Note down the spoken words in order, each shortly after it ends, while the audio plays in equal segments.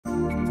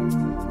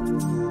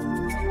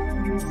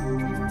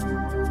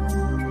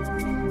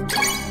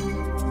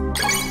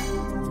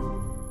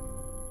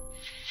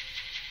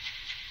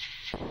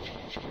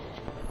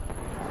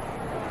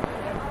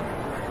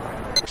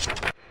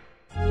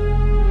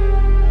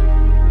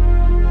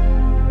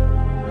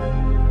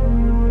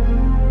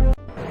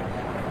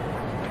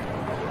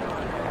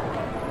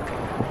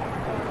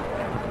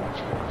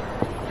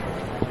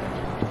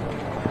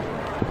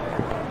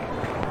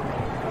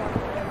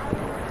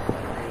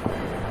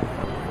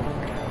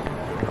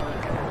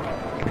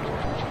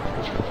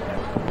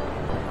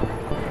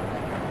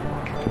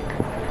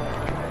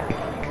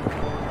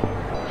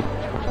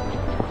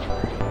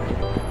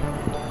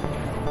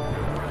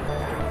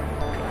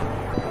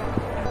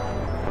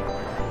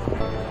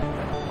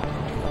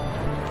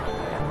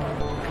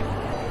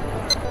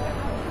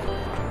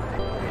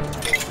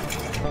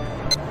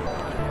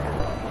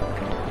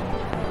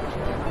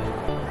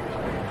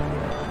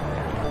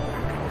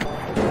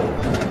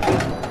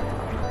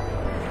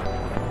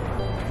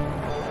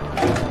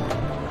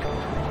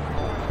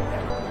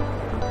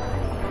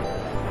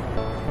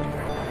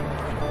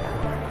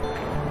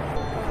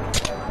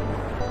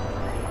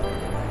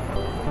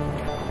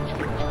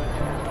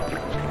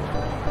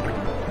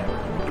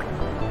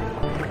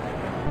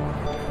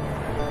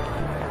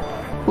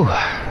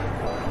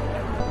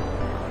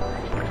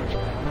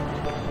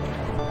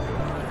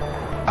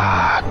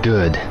Ah,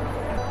 good.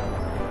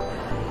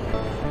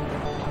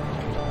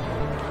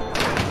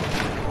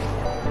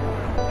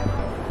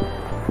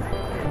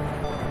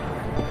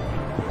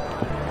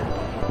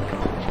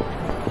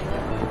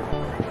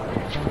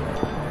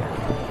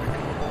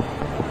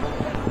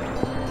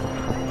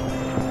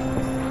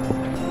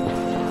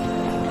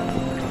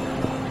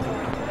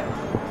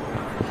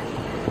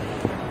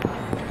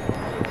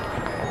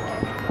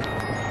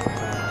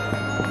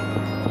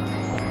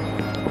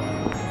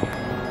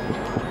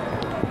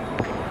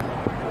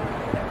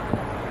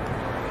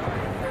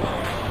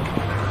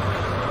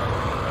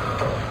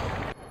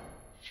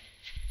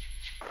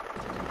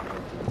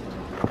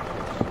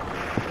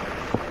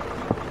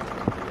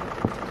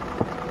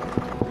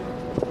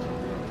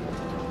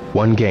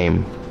 One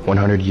game,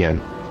 100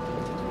 yen.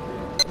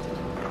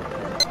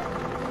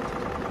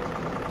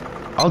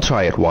 I'll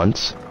try it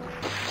once.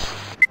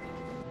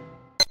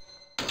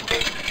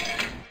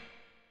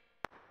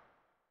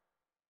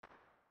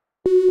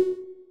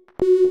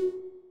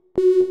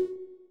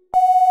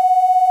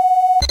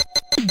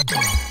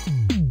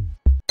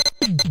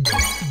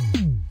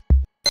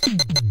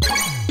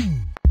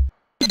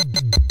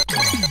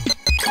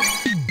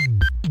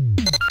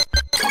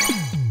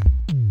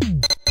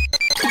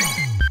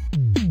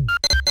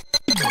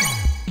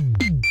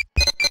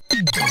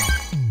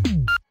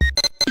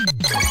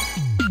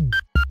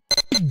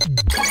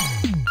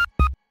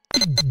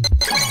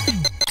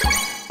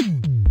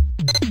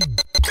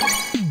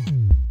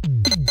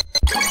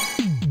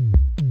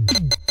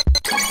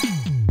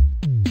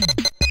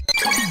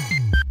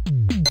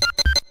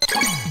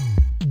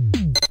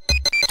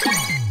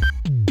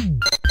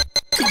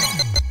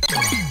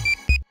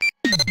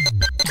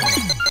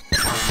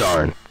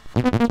 Darn.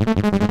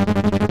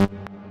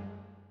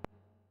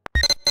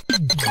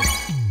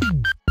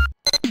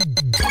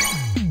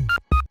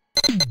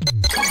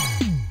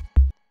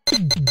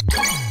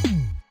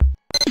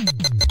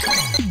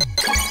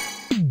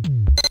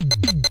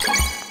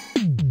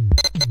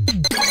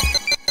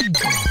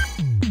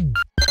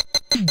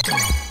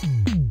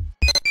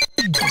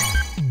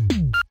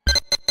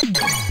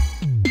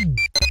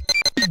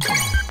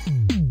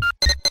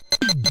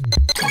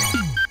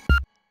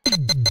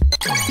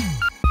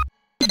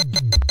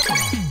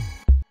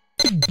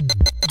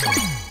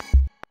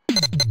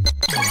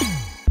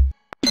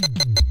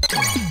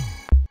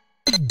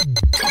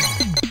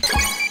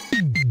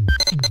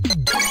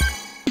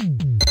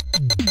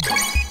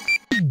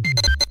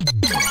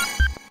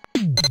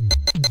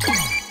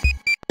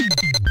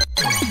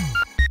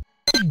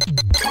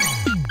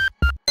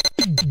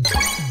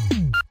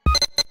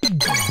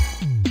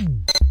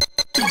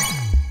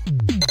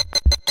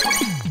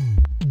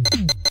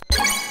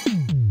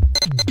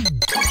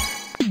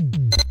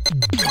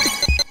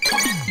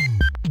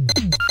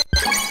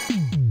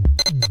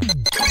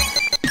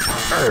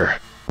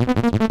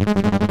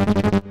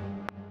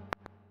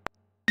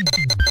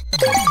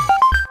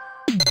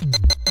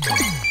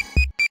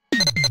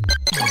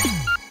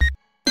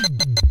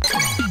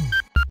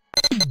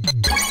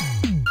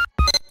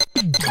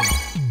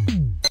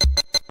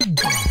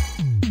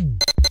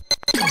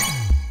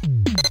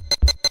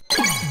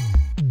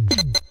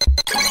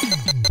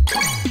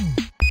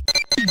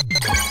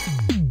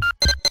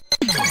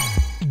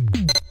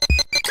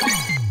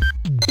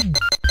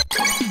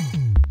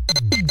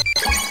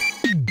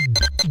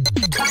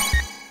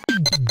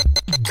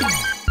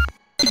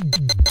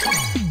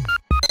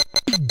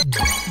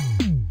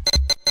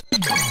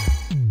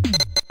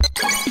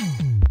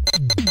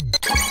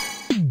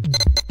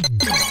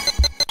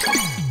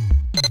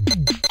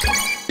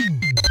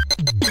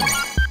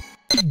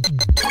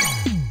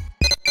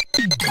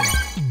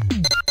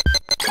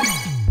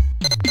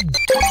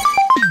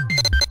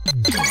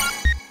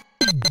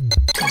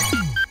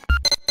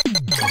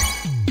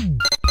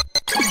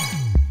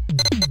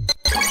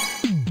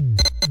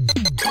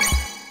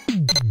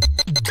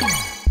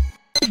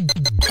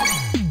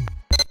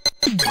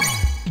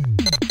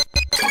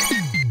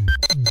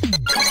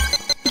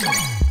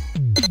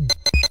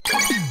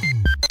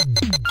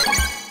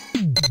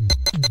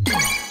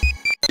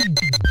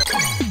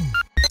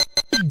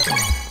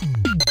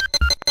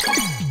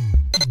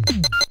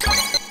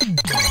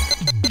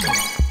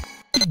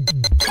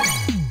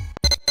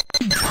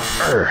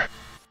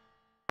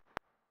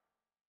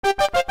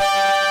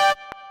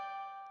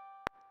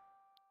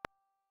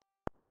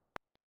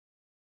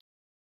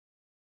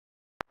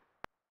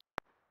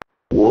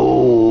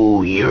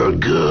 Whoa, you're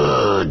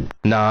good.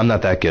 Nah, I'm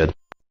not that good.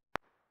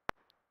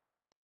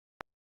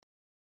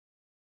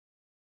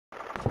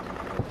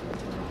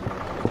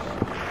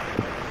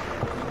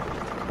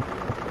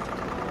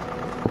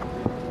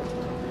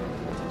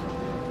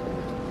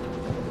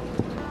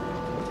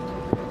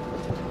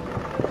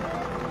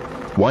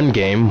 One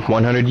game,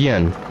 100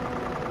 yen.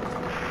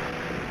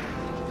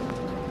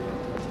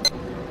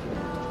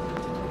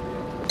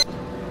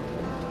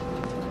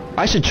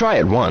 I should try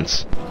it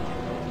once.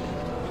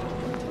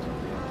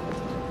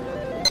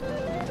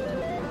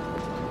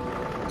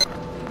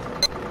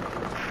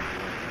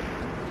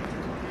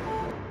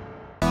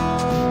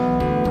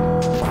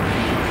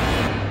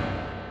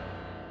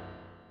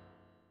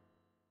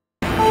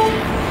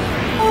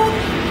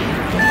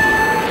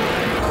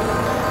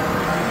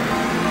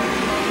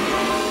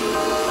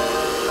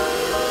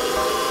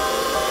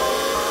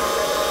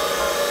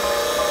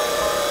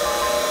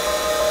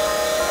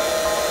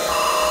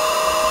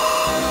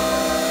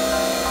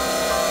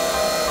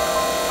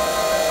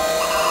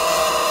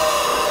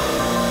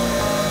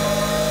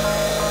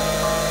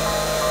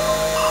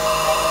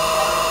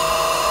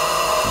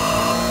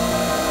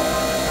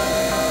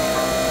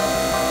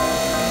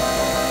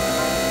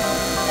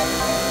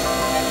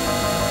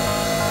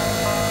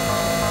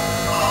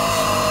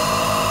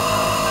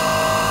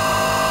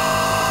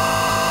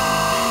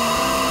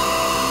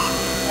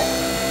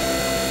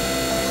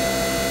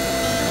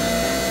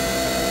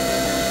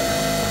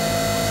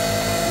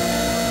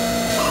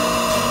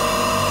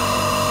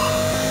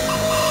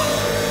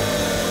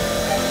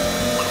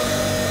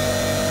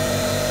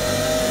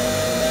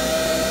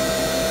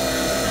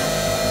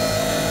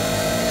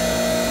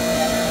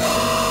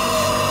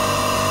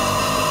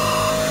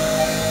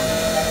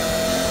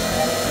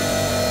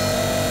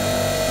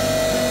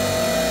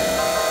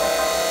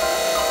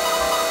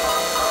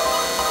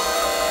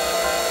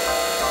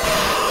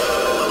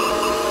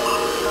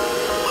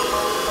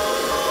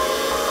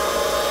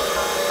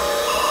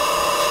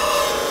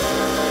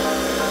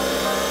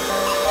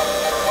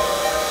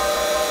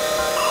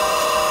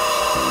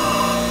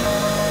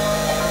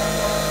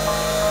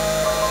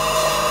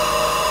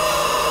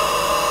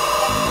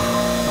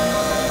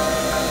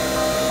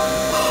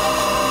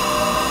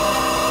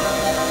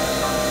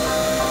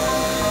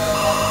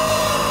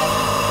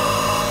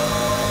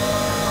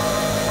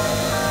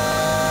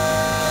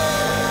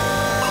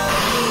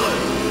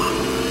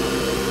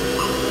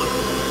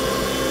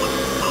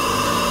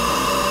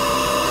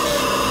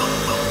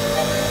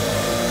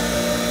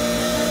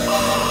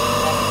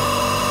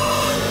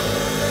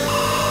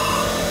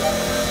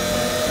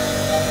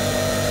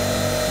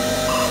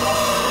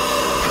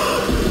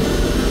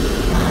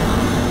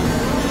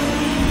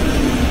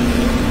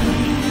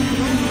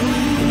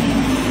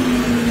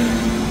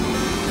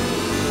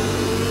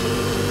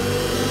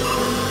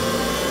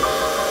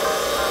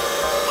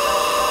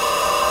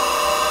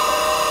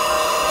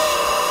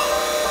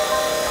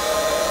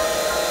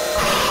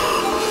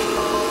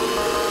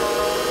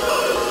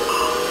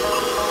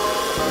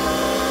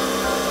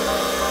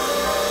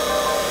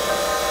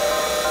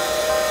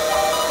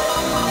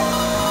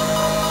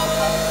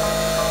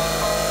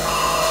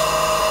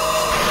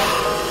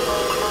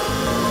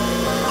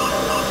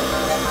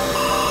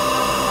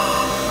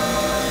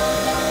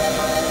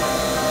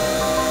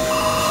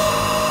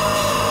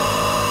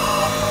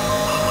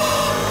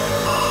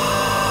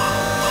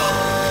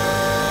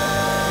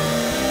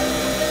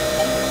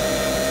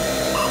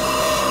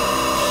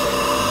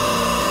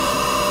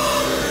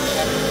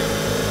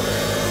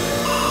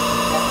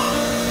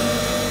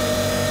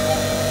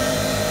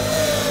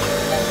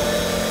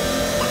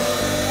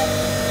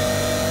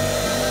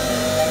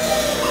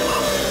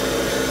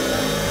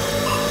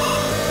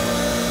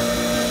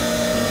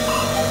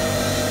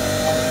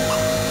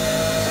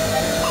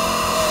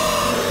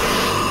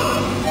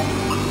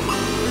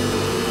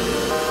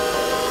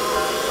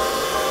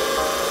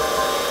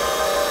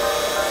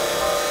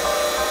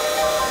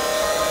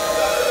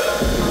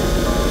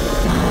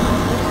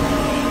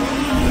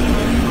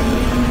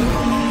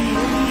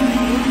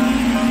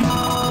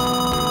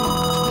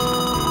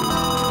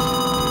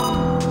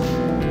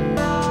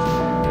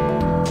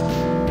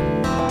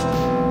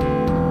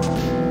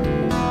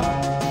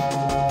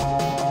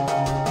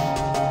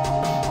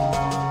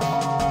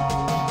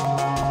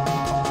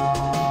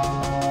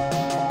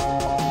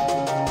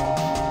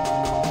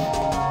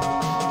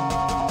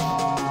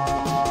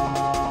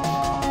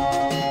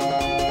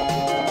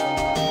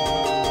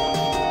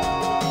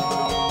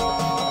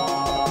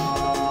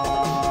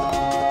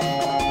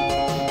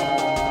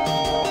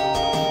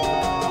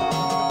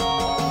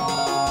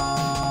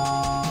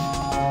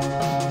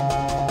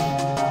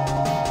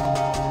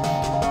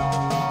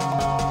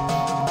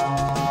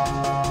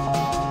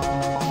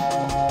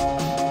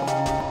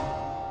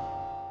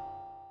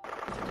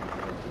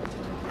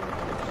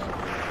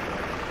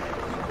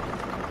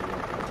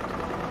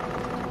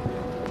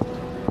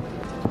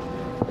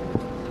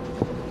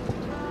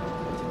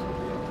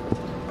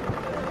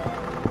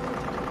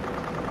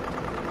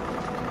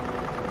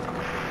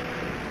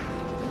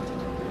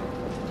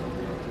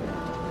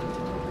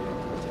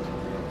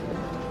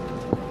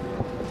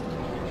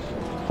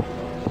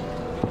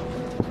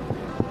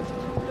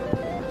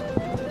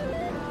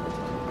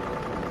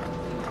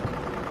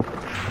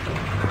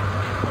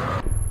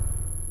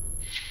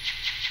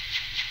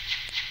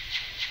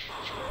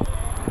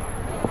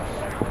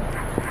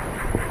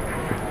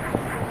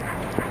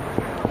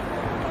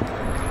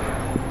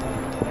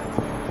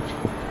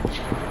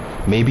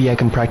 Maybe I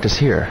can practice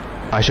here.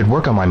 I should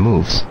work on my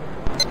moves.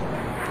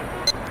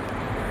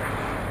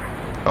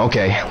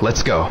 Okay,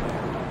 let's go.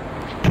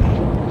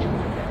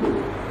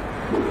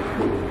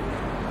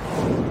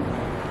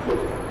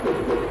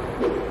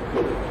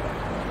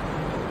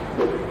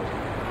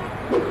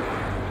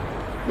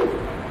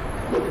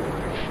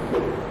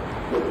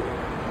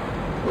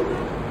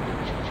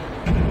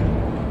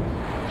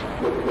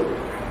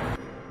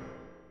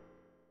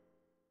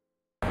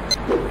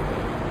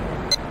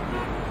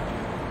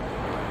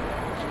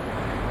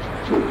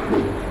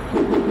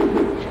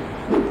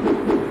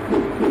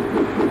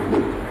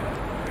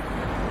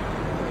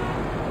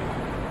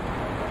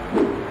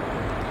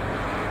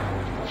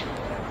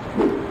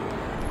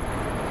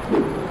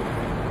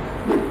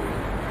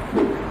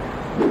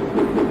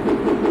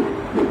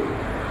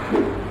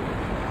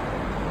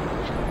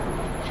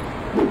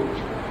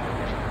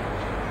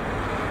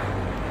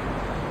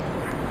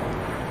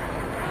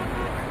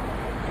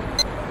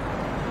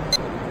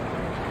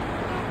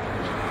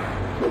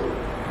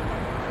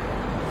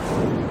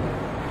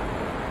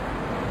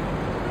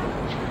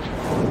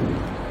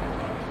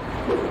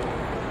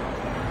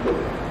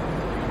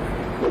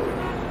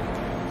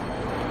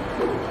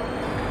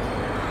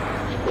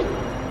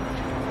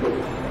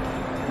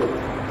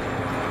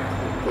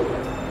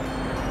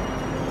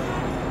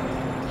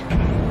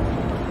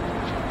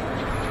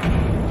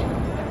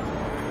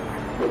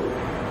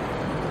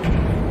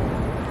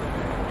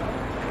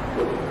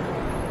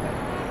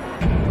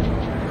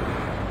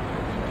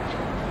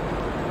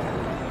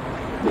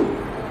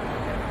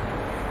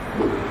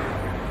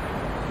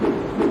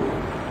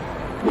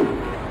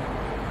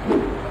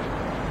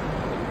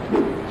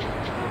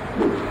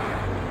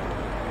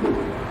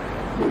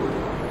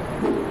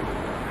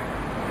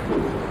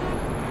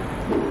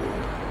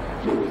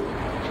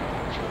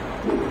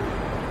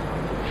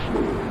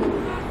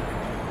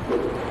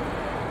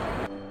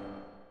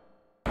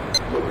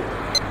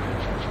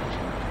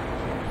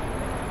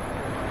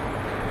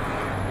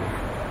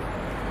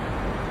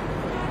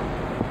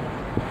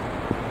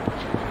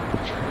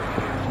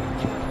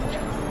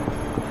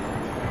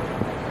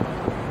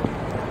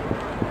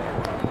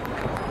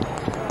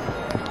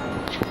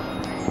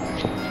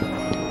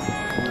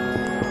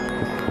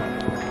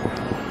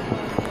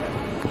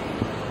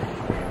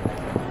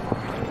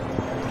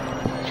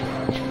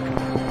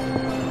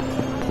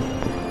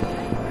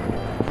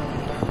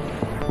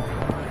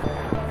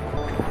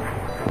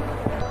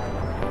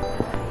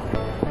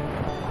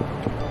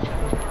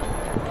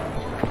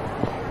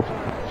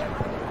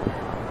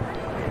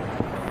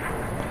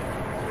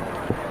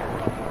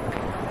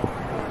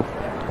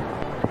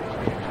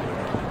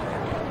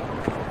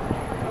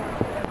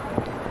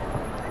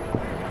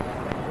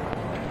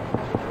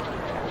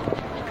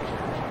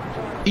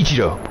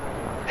 Ichiro,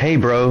 Hey,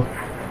 bro.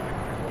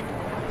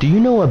 do you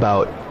know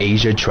about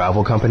Asia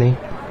Travel Company?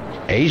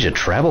 Asia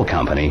Travel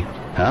Company?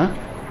 Huh?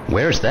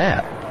 Where's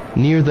that?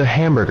 Near the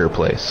hamburger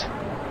place.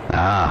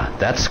 Ah,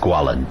 that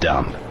squalid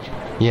dump.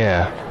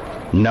 Yeah.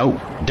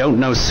 Nope, don't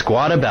know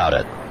squat about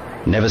it.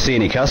 Never see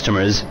any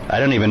customers. I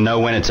don't even know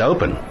when it's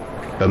open.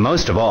 But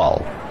most of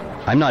all,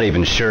 I'm not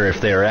even sure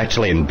if they're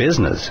actually in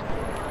business.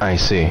 I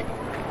see.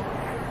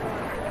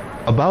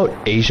 About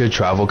Asia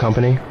Travel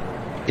Company?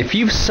 If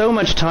you've so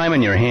much time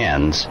on your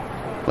hands,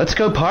 let's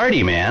go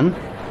party, man.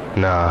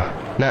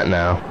 Nah, not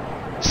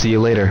now. See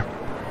you later.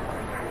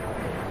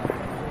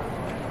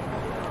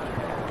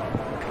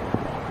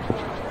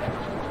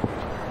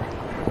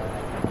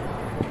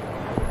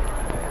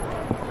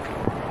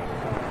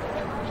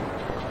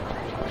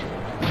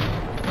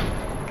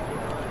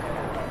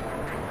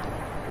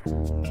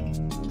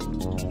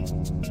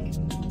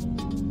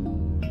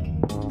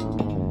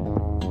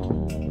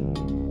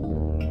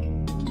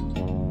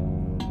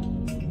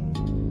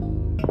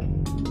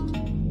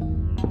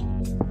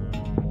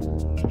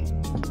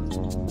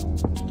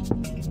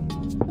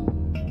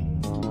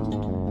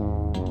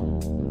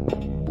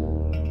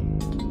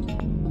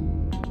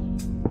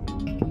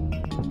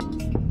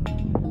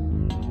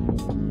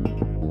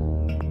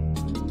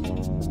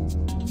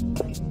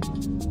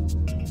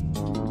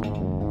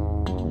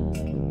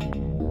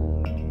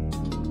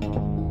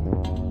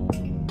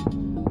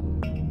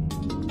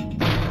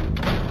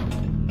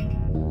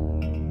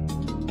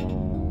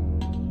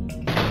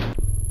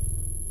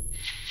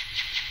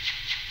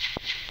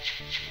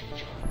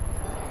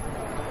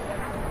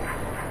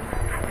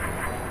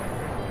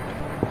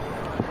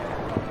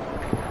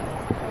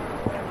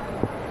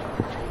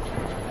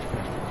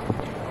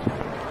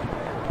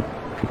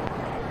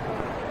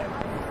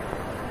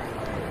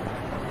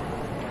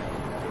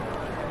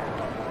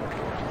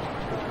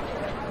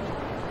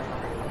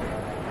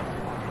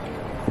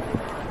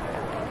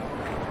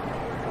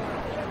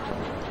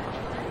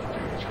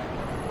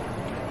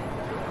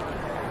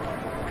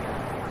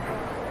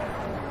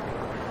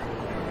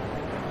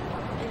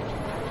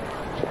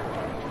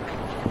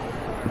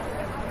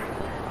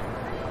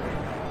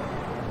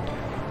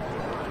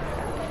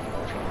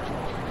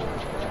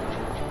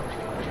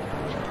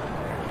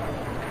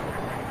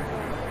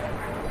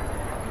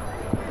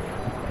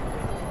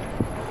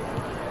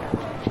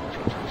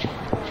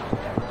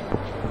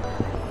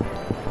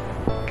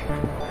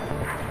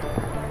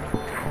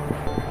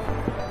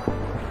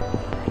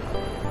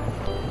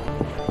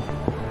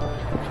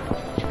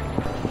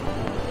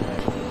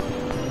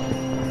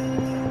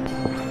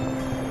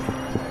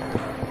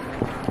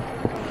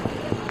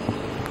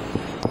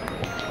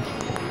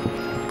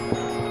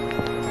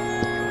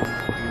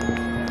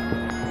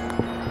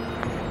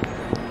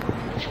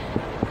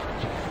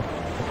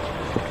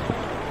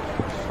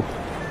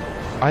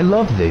 I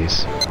love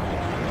these.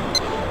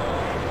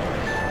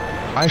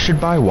 I should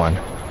buy one.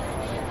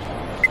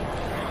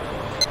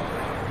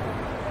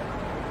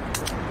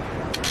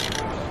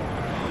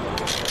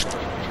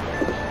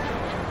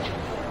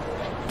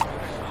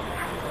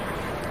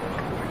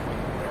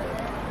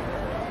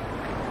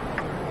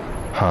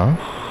 Huh?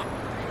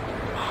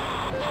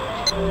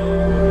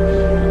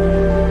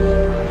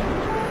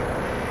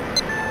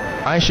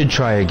 I should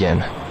try again.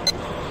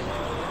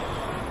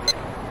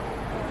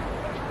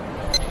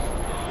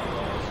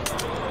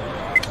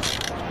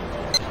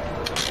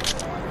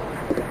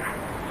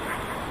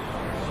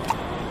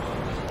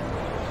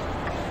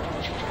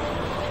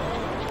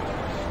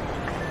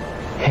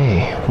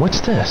 Hey,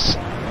 what's this?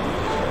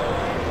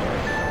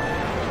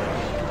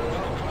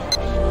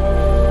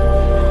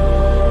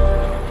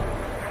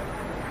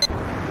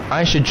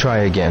 I should try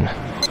again.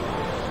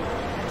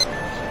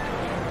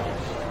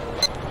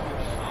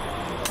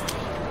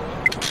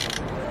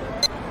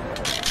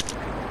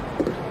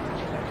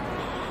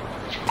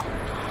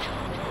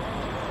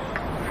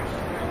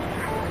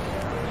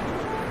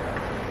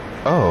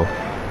 Oh.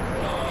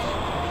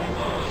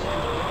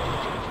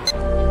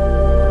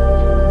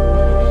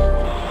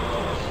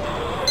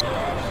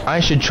 I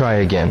should try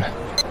again.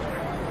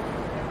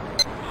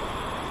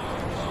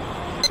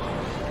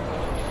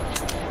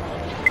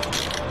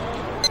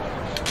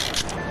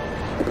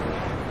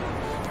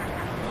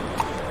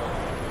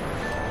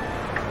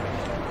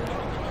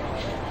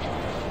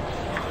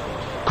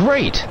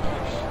 Great!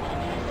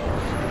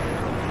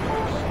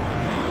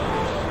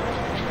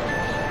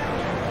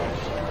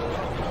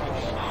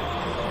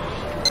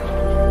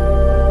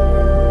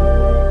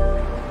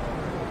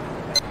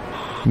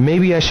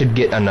 Maybe I should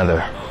get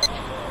another.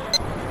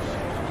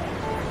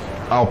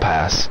 I'll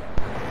pass.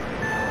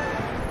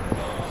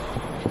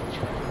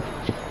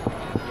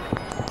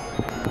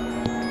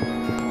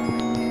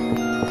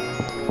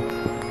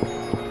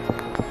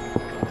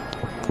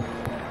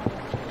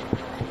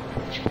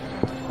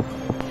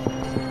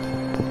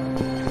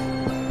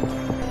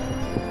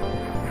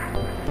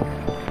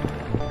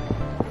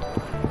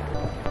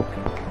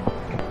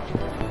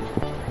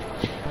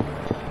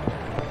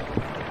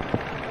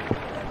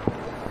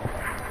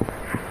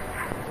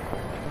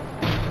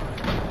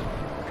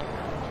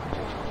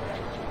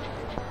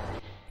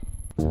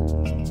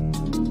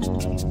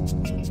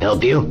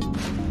 Help you?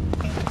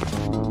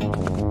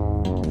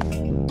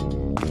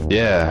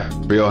 Yeah,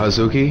 Ryo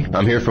Hazuki,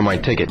 I'm here for my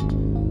ticket.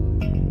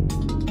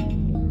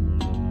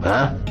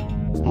 Huh?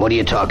 What are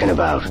you talking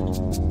about?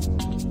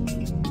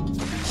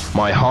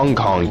 My Hong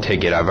Kong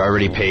ticket I've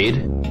already paid.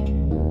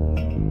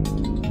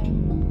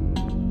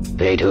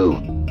 Paid who?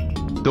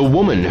 The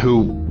woman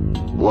who...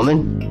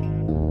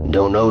 Woman?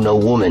 Don't know no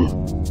woman.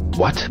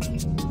 What?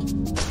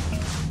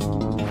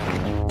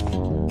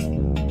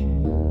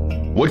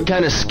 What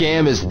kind of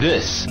scam is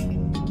this?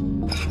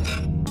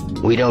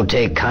 We don't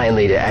take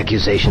kindly to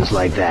accusations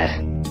like that.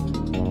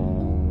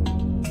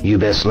 You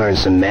best learn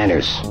some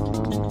manners.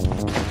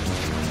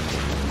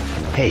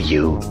 Hey,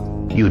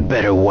 you'd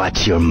better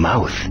watch your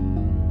mouth.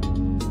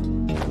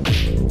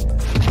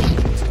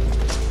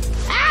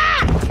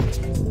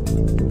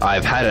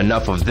 I've had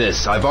enough of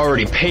this. I've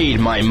already paid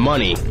my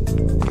money.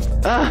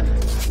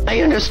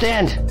 I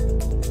understand.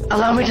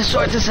 Allow me to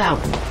sort this out.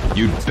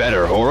 You'd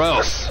better, or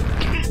else.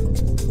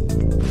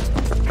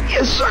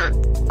 Yes, sir.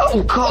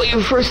 I'll call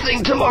you first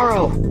thing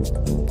tomorrow.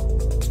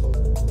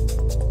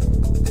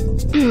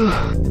 Phew.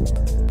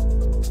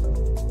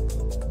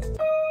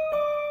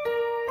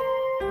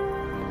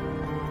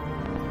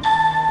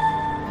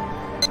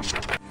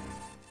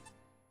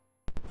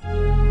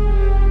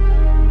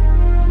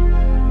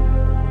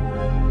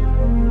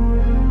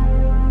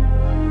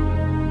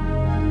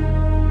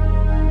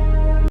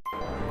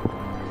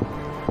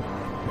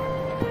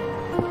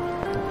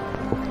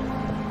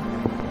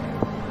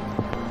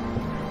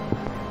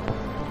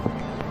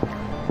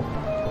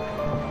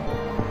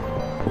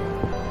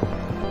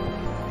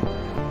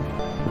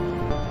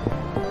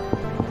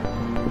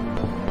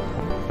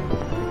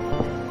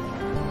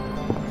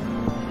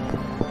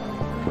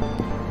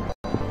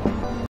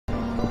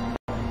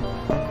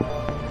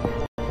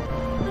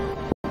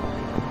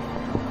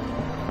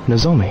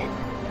 Nozomi.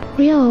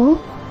 Ryo,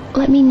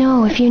 let me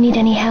know if you need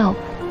any help.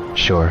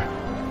 Sure.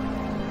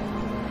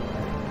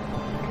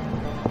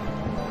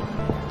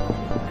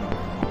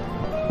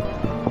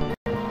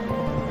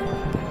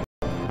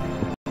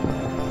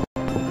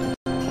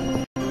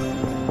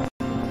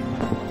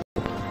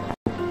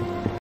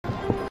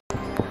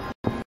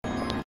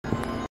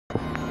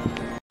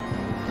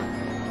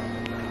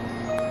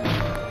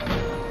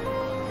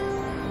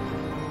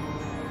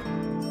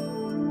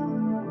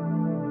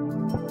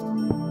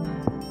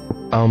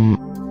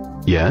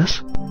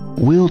 Yes?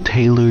 We'll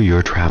tailor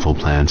your travel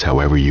plans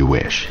however you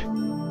wish.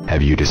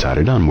 Have you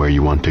decided on where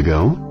you want to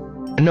go?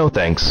 No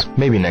thanks.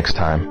 Maybe next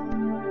time.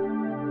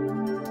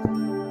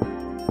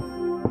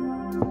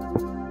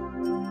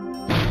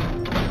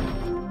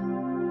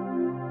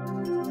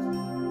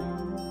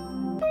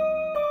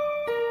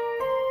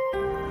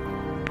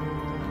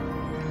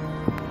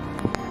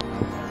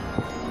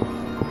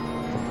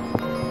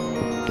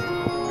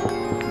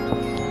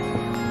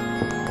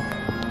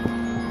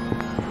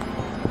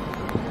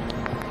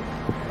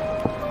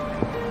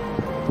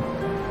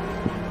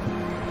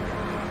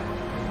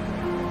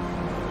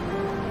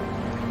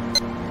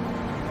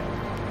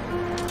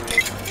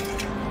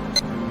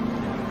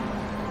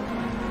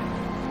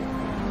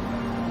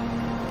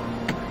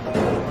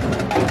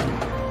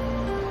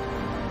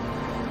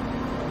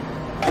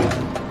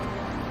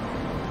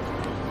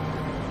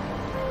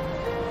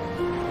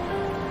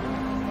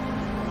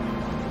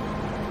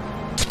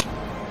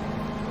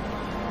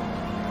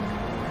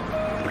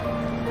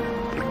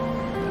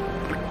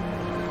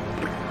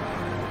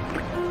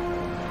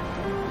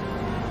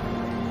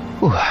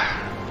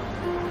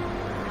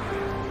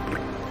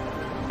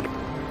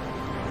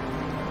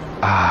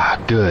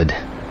 Good.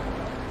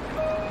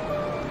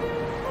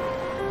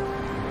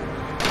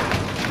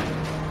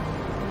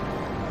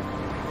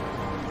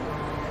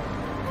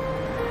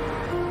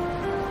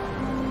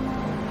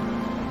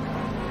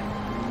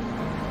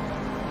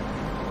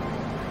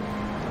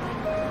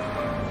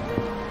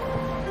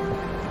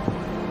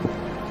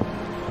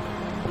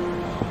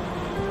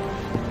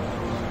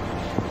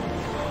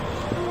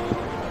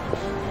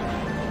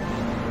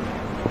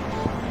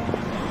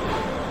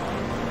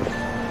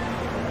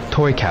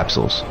 Toy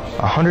capsules.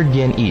 100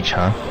 yen each,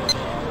 huh?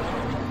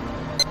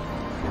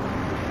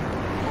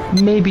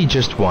 Maybe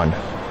just one.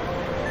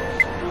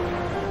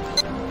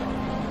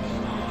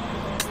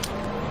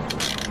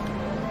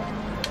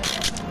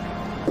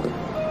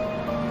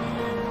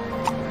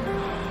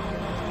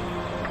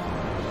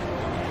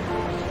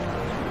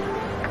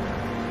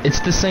 It's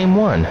the same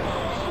one.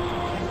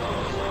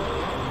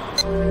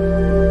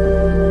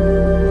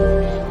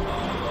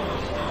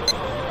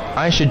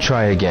 I should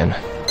try again.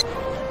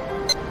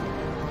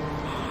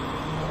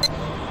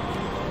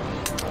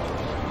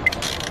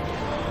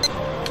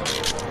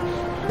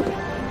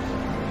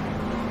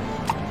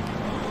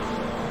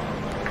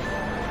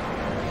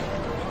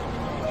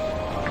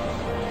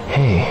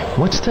 Hey,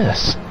 what's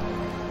this?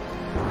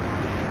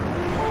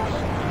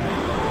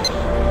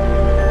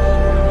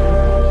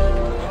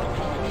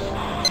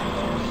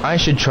 I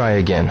should try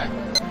again.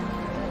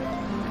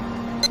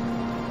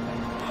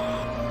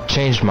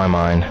 Changed my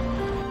mind.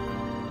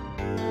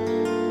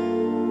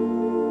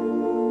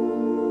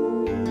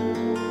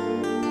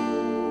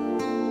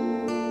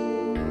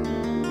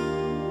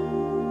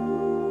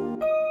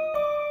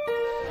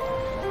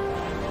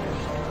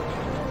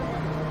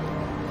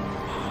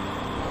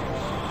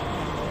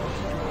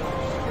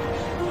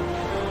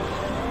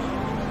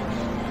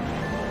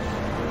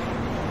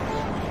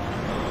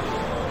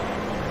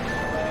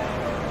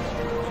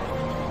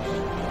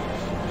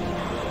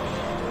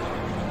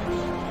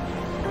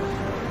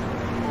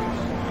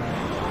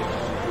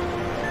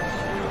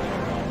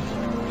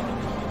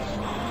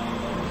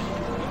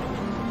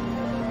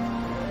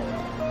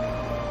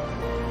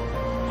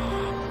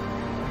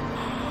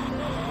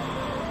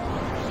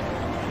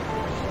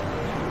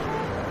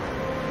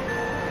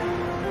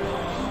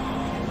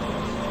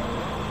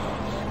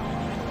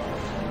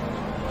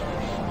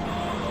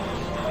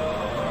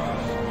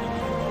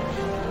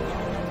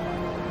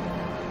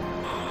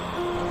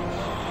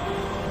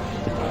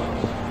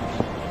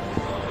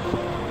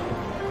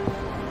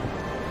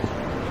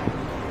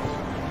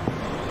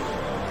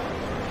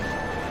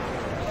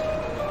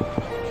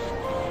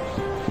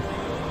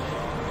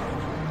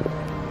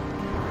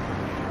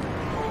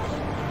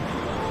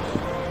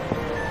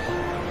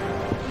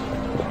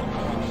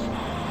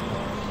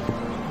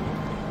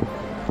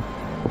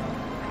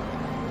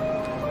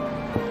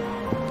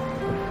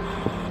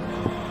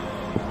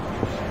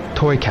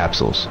 Toy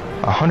capsules.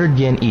 100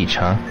 yen each,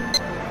 huh?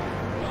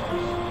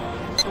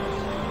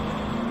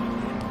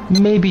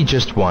 Maybe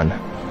just one.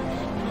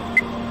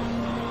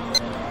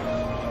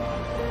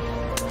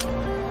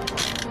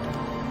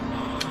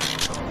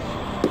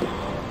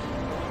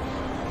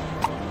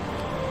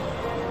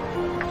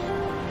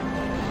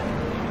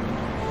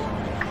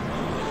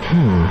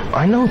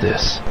 I know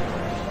this.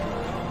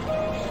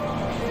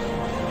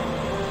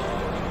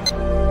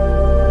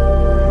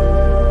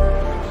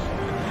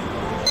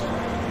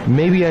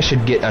 Maybe I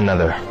should get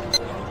another.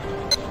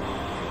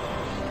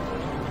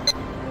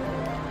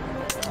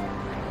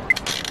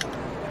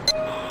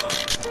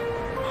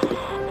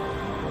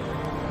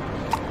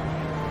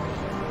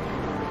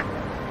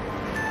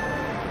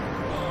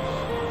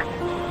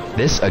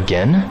 This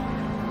again?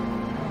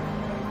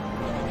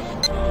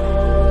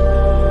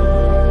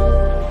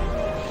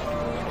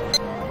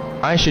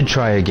 I should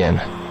try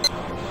again.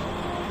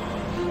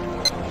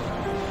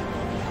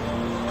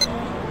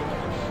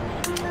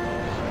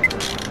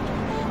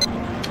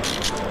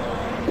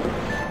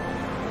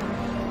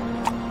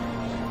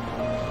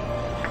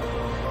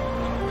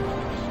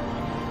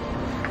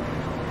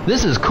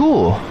 This is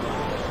cool.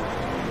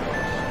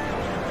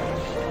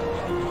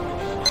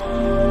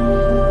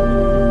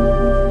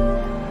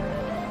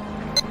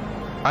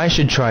 I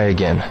should try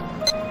again.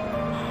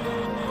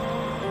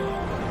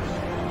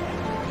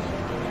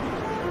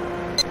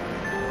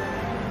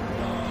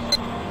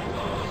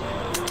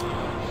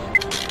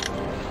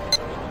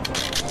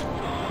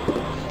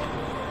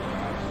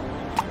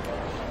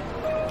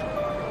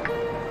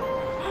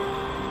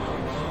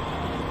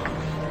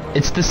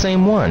 It's the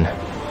same one.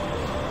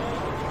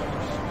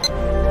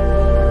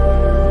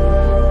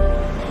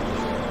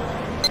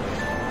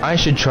 I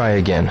should try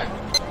again.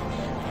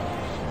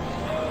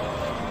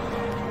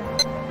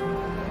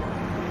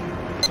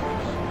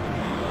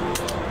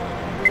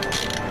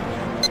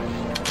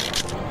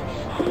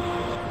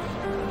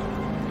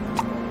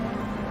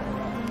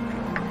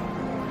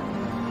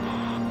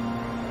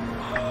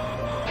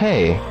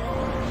 Hey.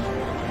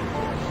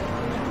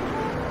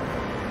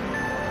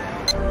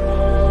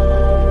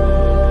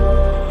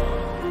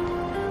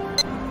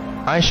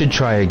 I should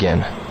try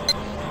again.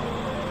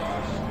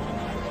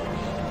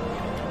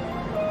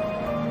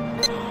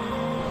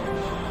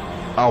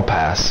 I'll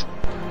pass.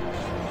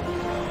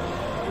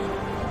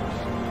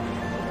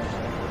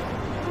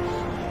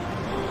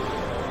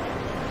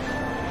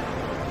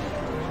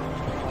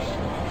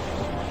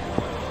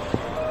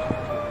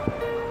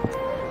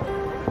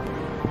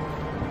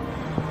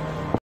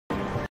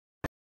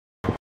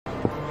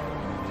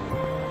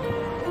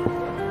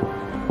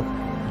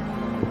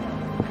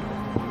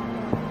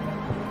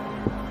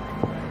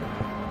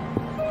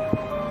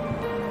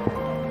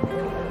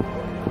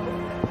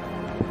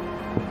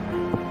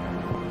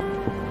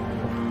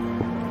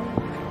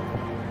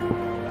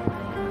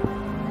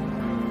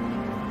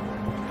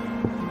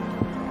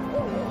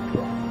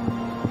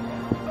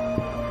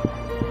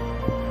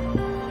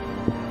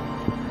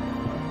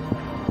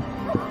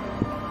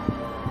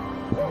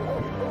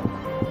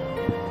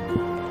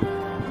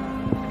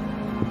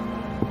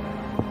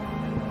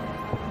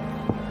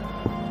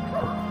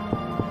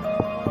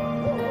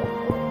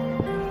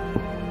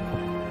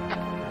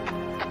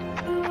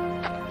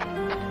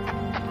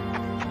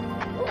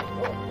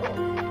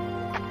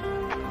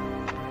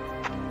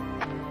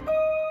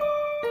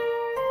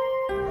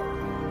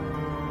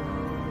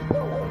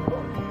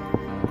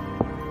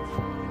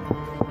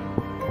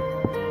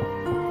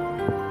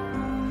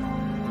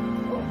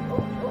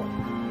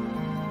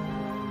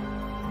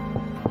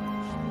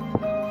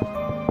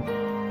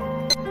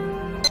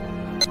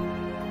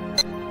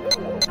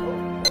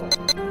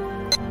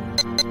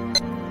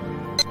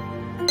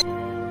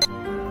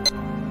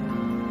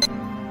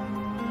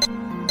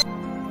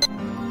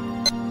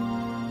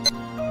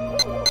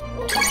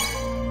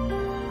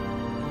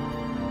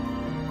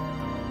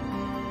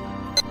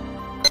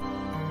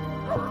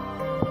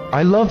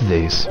 I love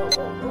these.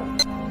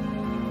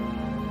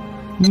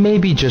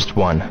 Maybe just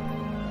one.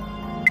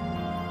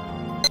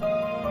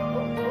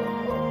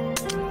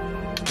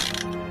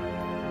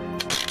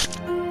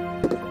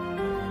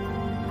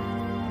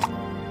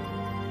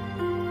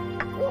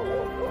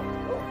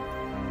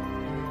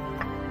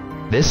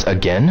 This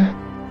again?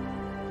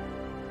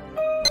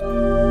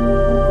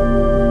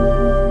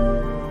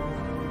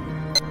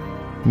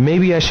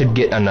 Maybe I should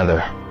get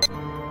another.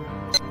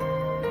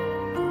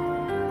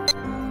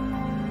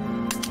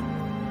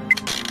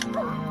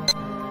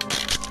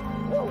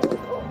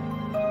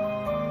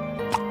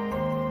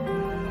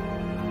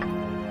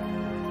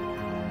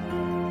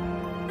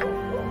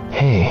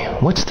 Hey,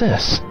 what's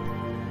this?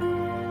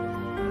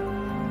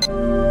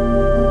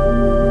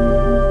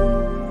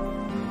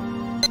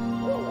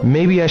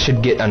 Maybe I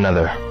should get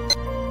another.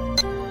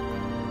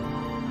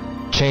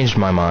 Changed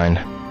my mind.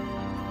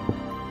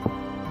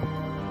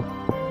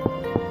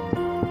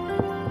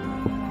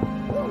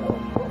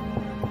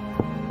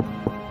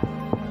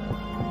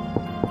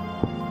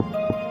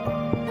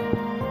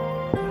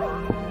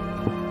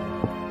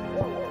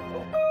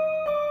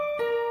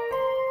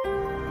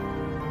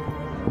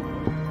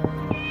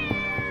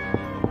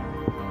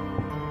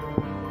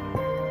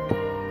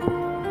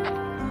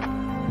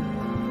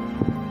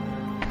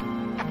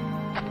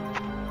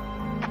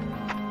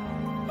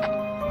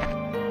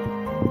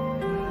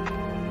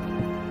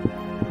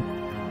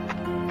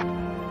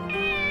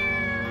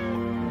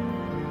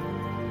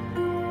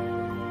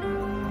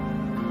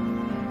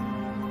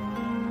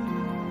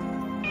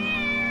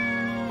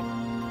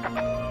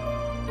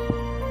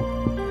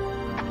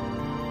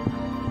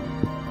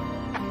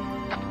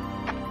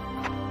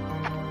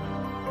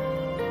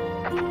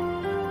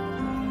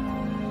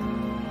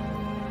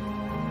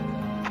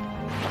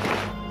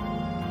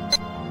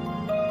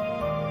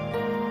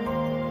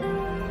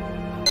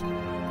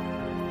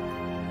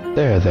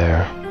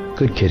 There.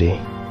 Good kitty.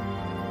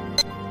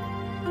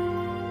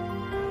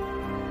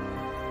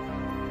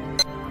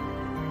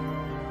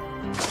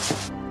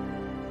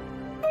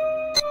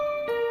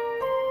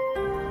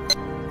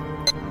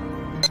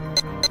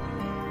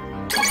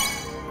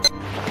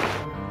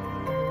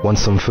 Want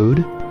some food?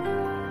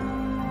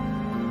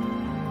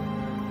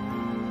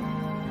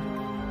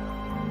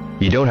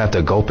 You don't have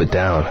to gulp it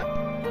down.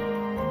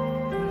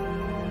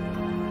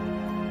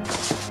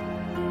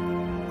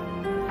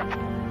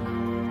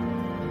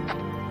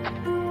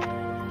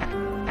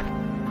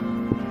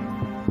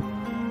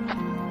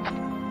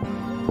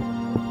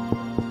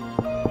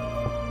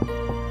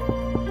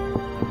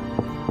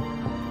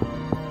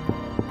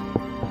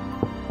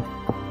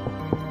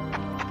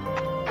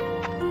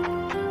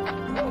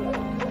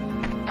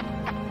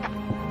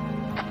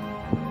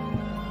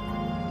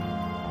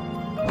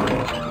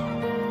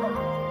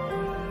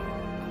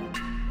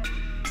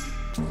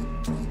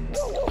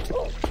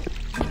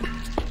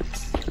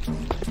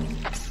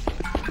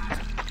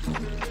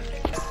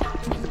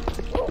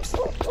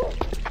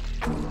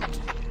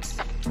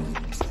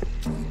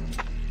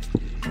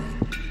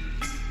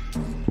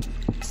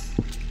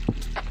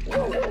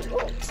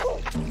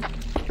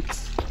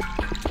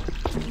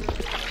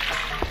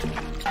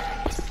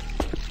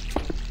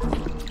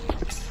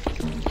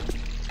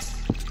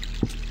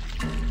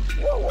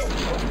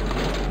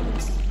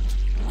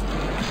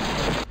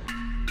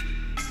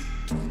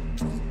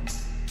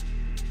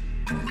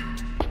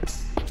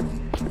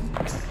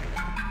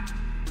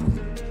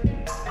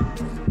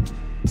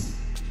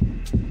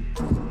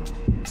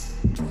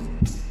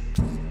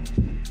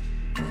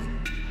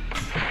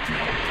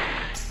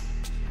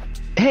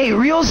 Hey,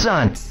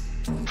 Ryo-san!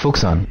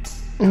 Fuku-san.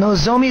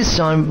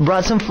 Nozomi-san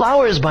brought some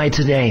flowers by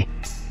today.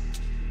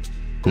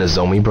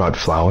 Nozomi brought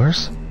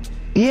flowers?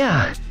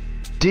 Yeah.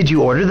 Did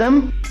you order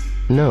them?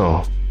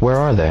 No. Where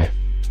are they?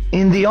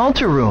 In the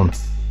altar room.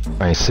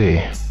 I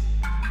see.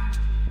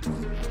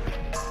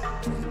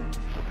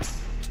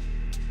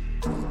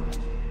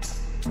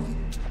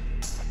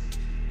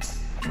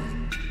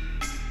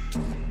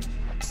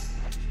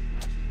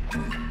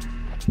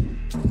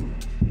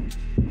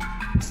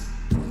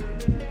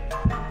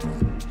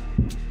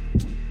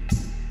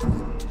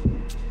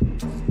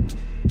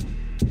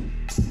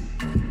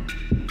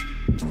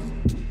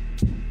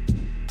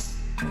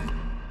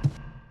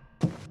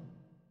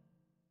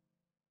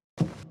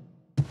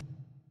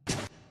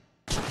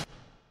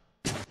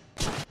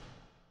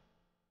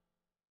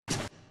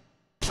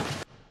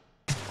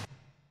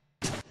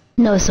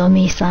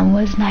 Nozomi-san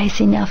was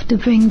nice enough to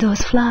bring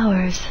those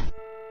flowers.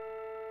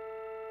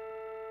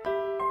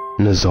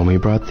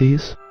 Nozomi brought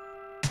these?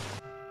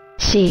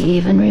 She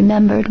even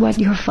remembered what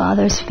your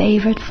father's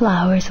favorite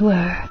flowers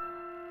were.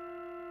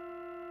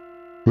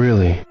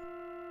 Really?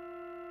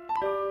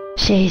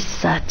 She's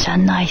such a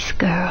nice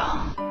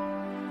girl.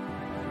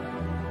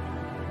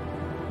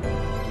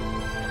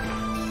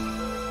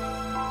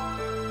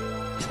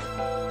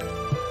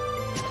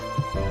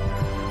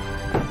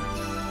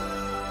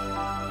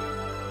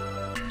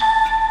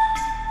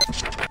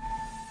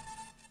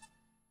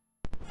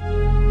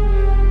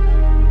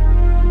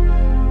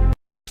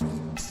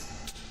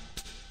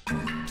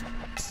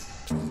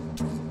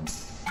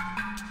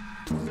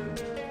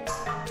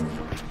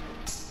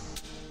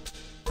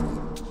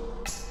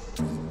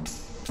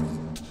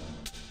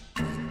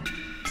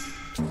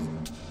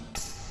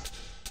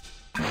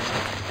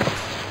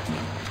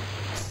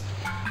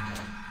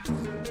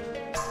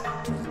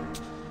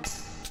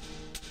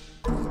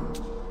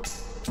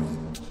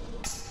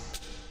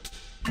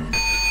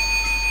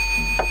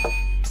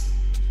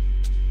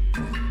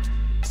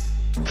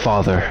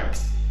 Father,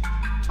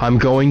 I'm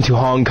going to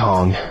Hong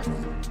Kong.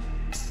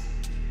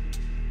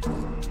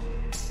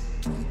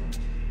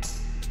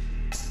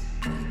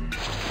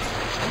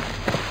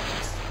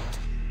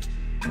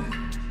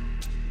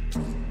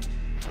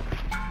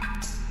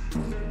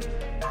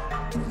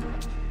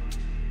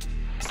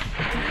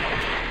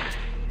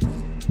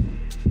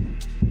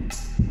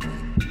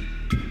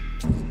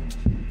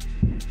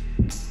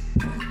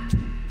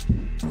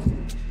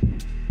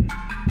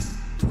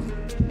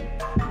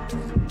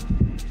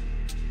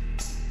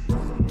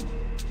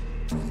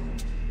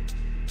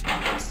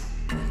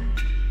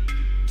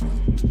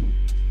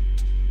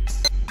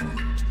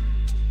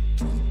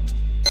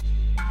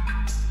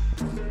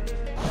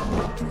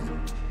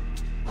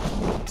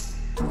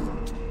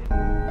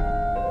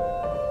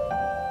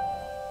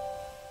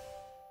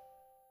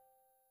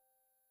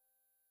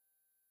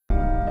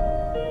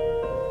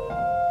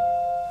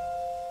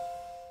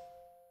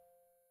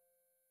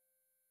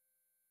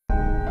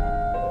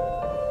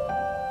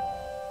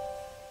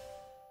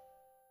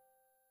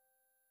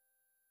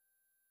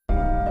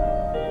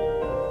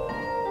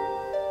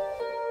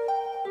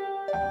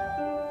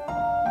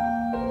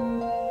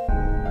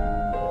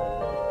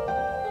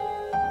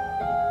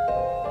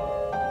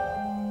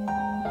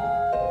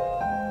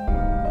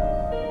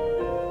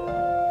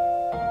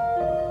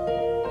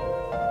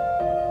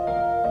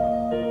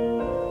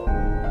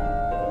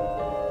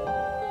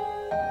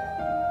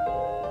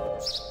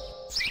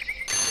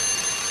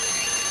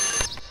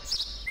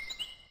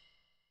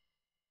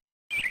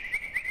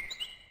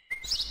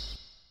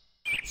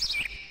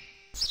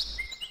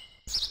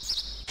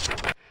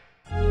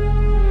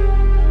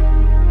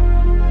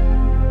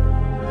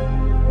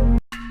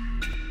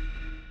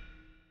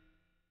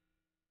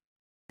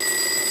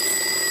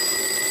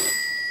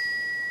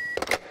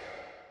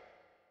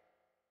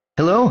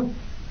 Hello?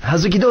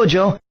 Hazuki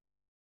Dojo?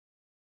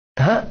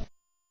 Huh?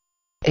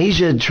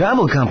 Asia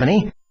Travel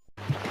Company?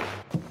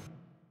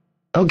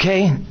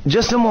 Okay,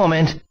 just a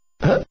moment.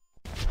 Huh?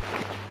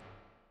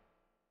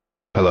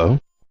 Hello?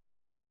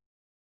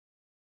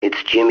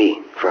 It's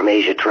Jimmy from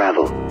Asia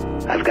Travel.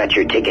 I've got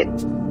your ticket.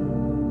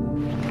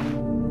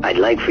 I'd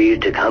like for you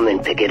to come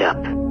and pick it up.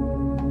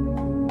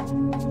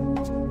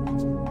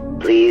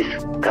 Please,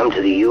 come to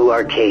the U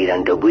Arcade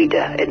on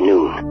Dobuita at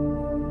noon.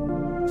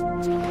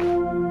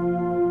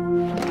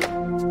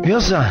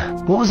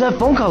 Ryo-san, what was that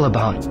phone call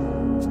about?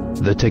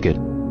 The ticket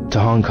to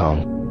Hong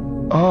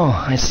Kong. Oh,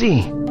 I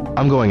see.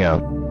 I'm going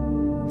out.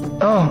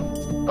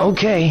 Oh,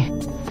 okay.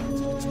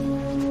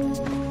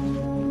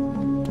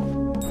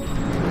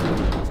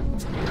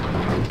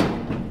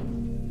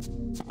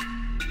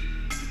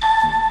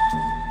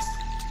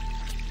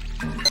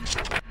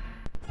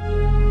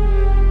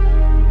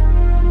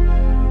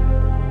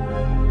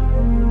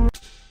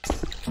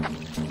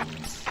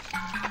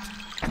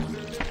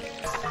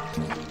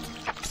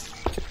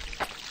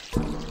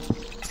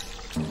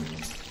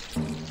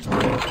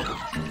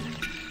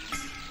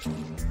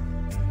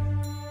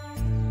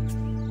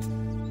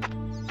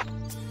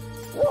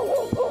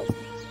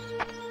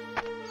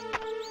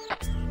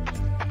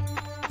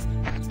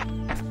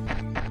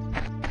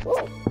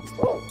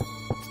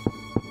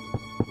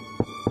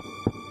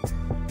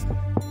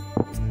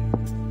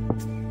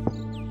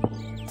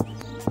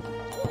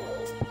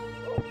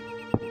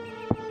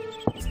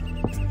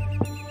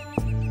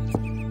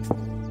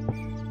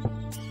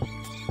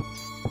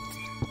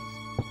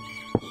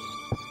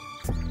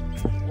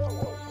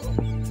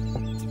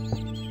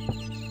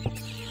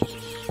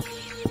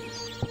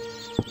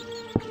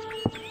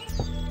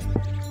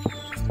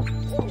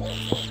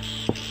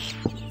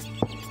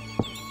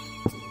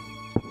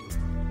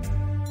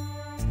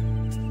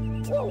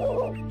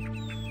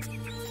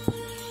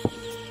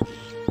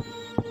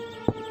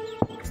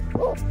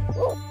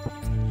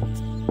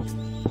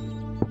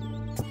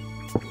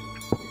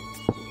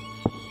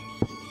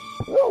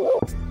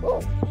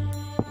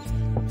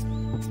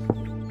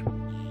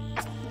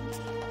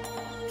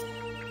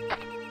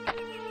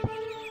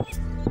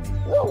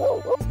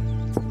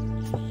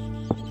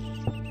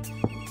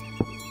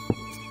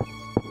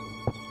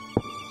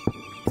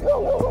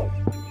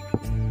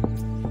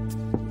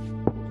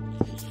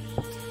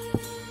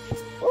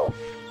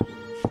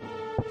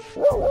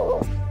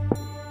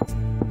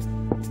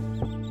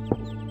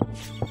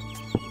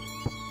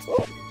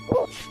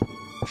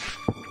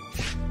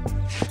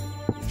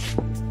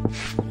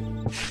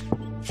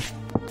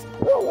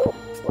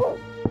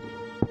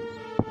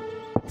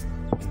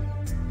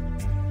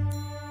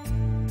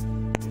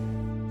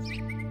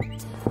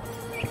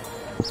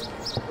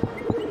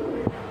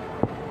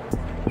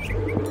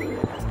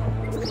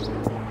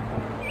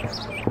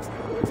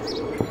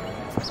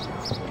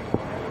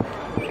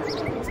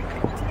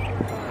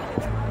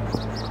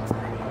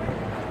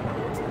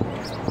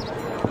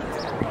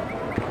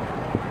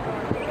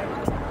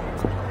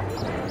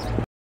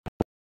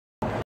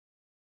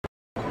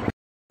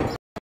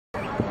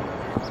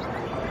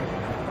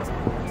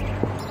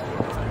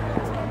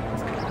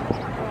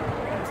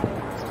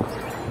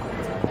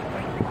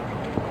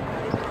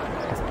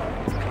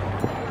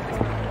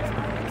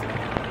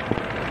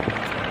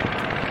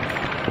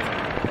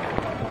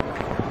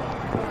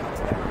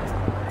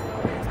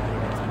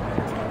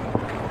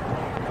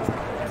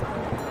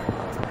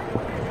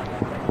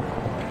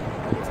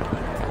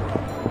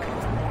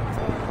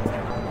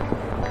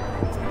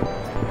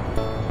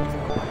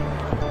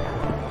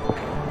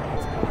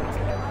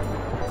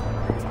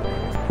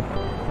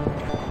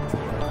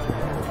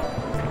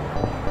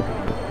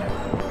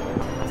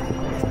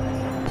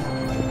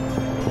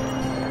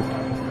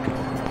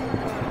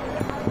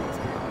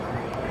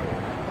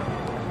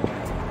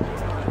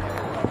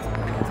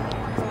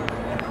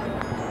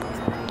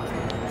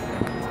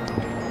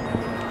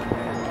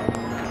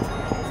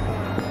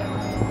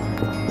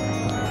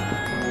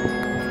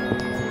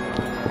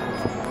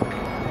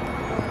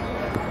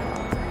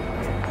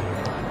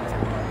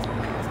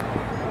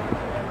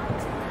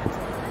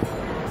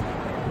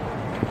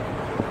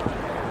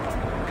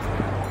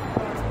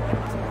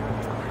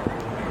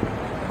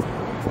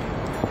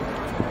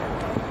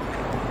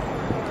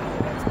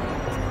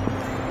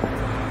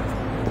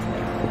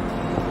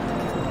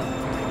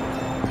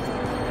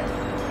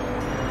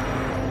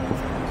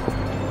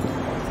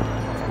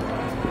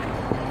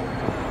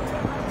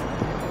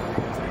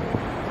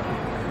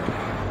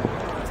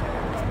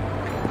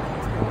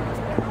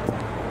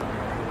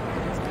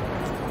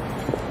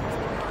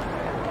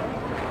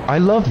 I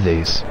love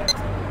these.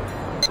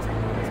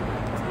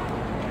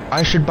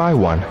 I should buy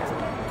one.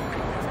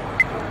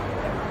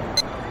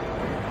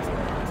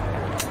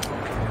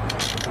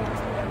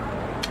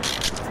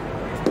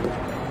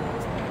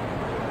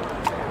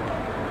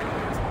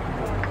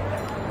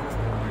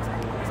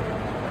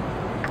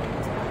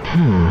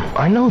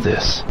 I know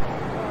this.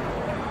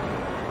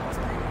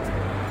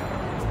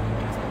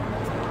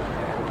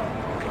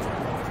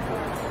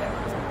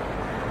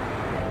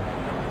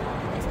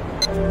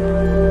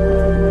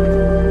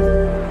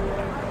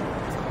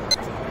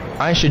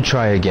 I should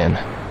try again.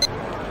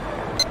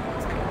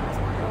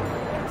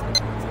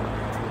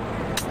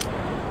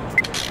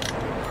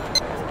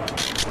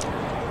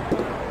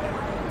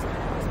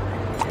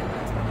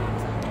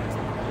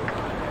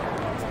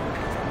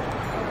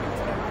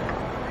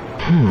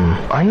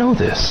 I know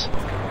this.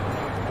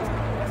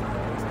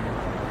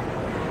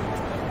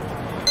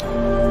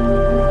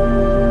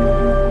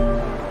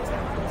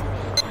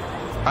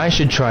 I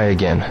should try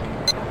again.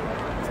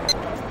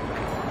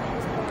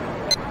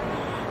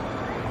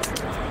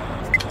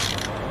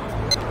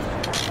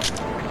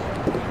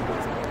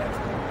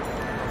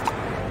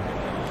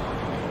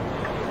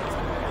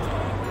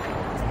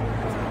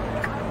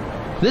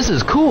 This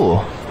is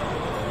cool.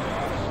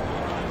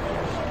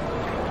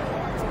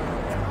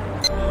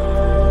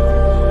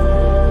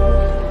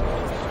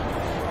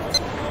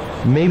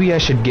 Maybe I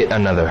should get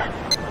another.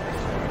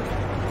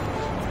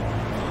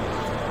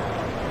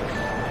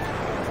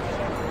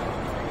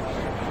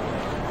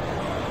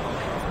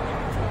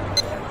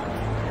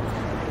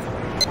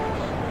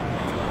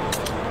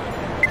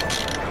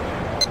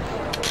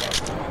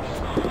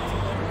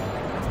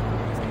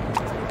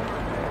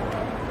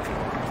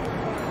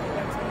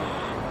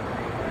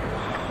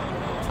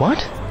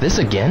 What? This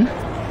again?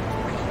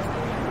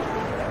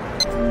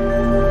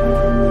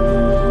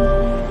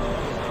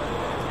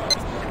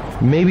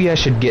 Maybe I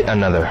should get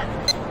another.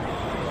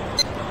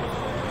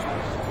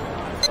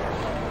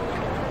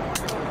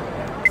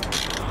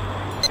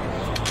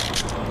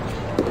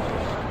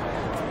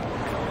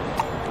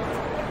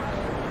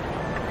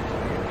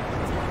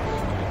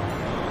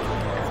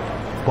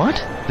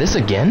 What? This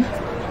again?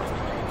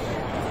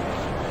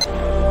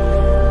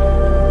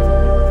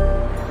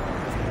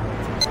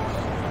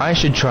 I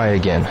should try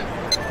again.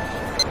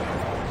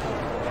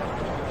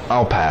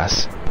 I'll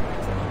pass.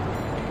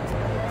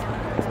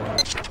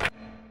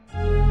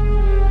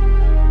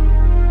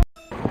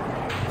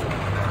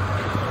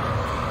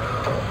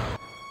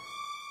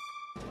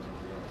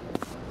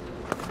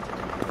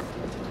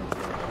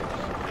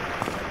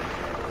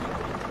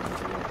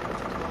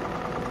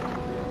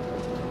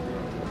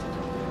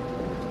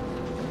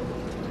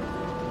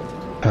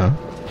 Huh?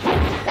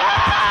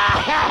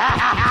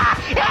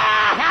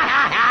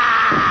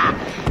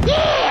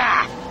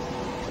 Yeah!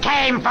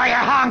 came for your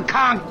Hong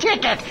Kong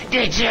ticket,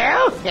 did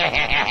you?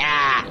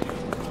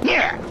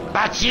 Here,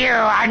 but you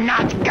are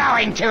not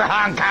going to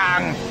Hong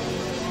Kong.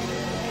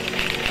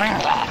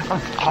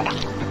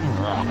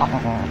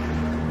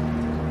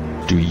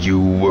 Do you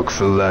work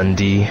for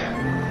Landy?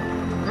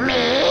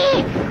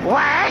 Me?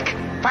 Work?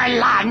 For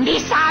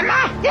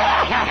Landy-sama?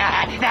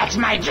 That's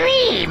my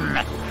dream.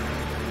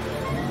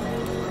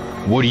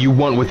 What do you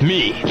want with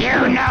me?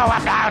 You know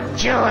about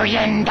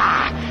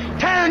Julienda.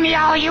 Tell me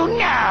all you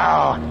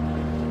know.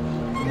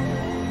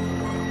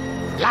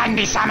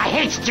 Landy-sama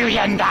hates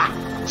Julienda,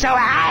 so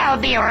I'll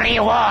be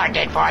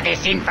rewarded for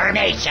this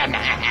information.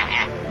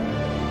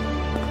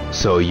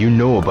 So you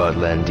know about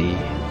Landy.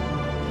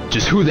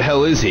 Just who the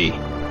hell is he?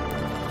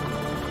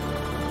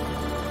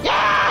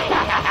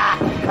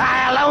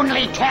 I'll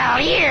only tell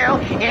you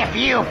if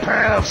you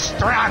prove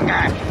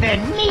stronger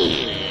than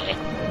me.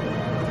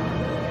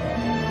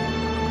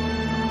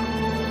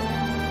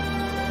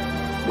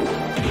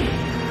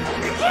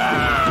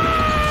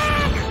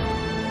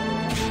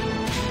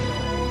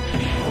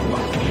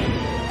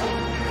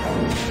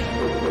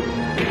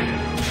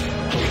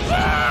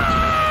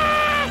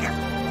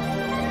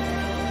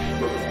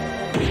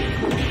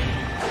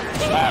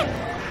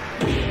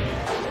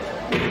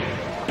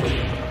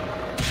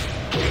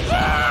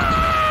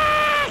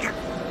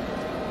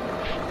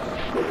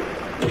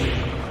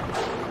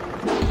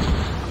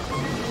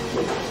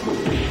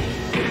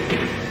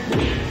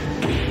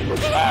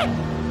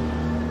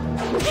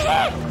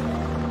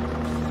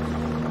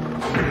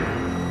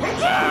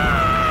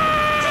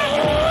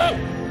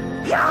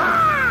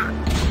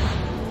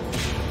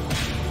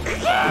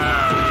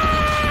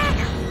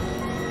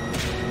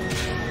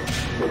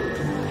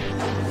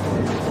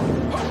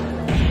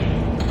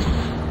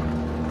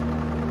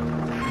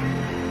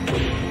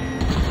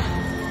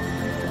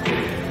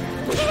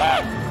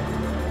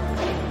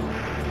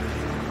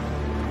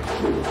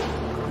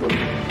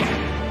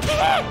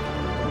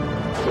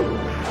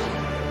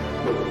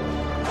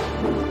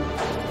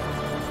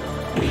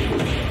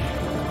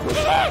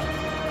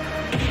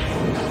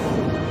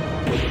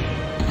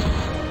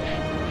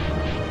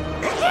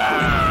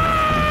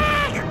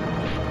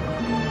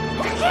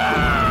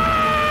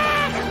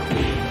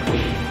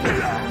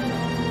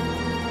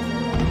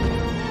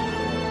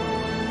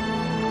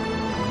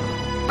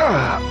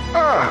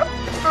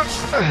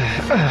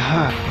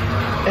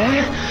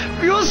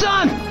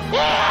 Ryo-san!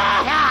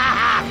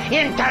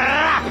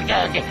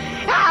 Interrupted!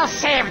 I'll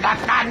save the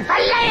fun for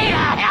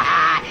later!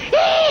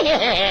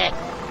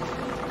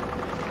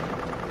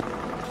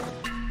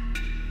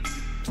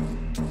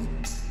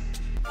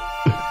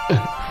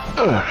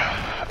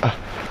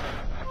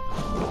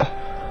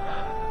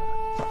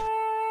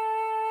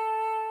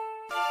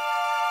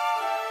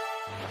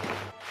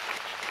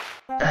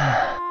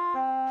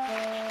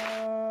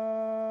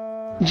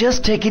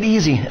 Just take it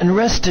easy and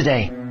rest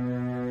today.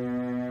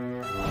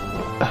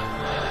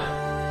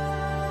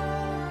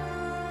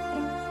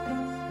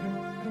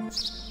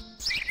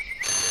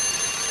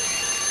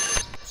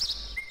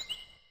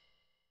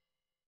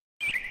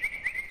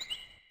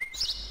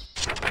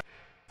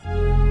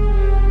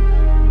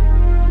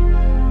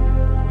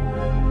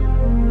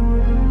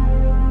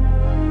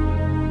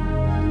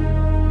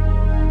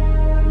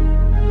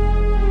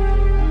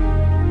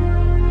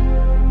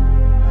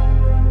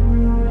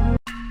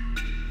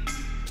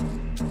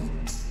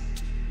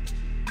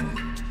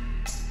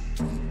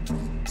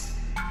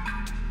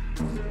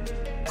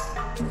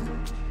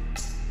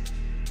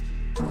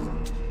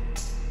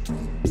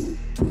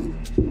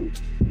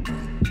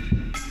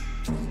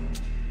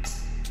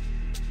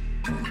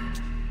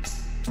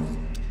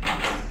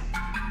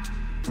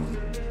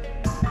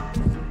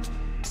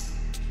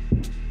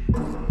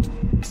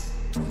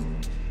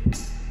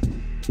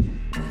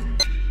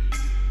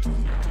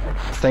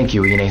 Thank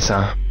you,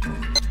 Ine-san.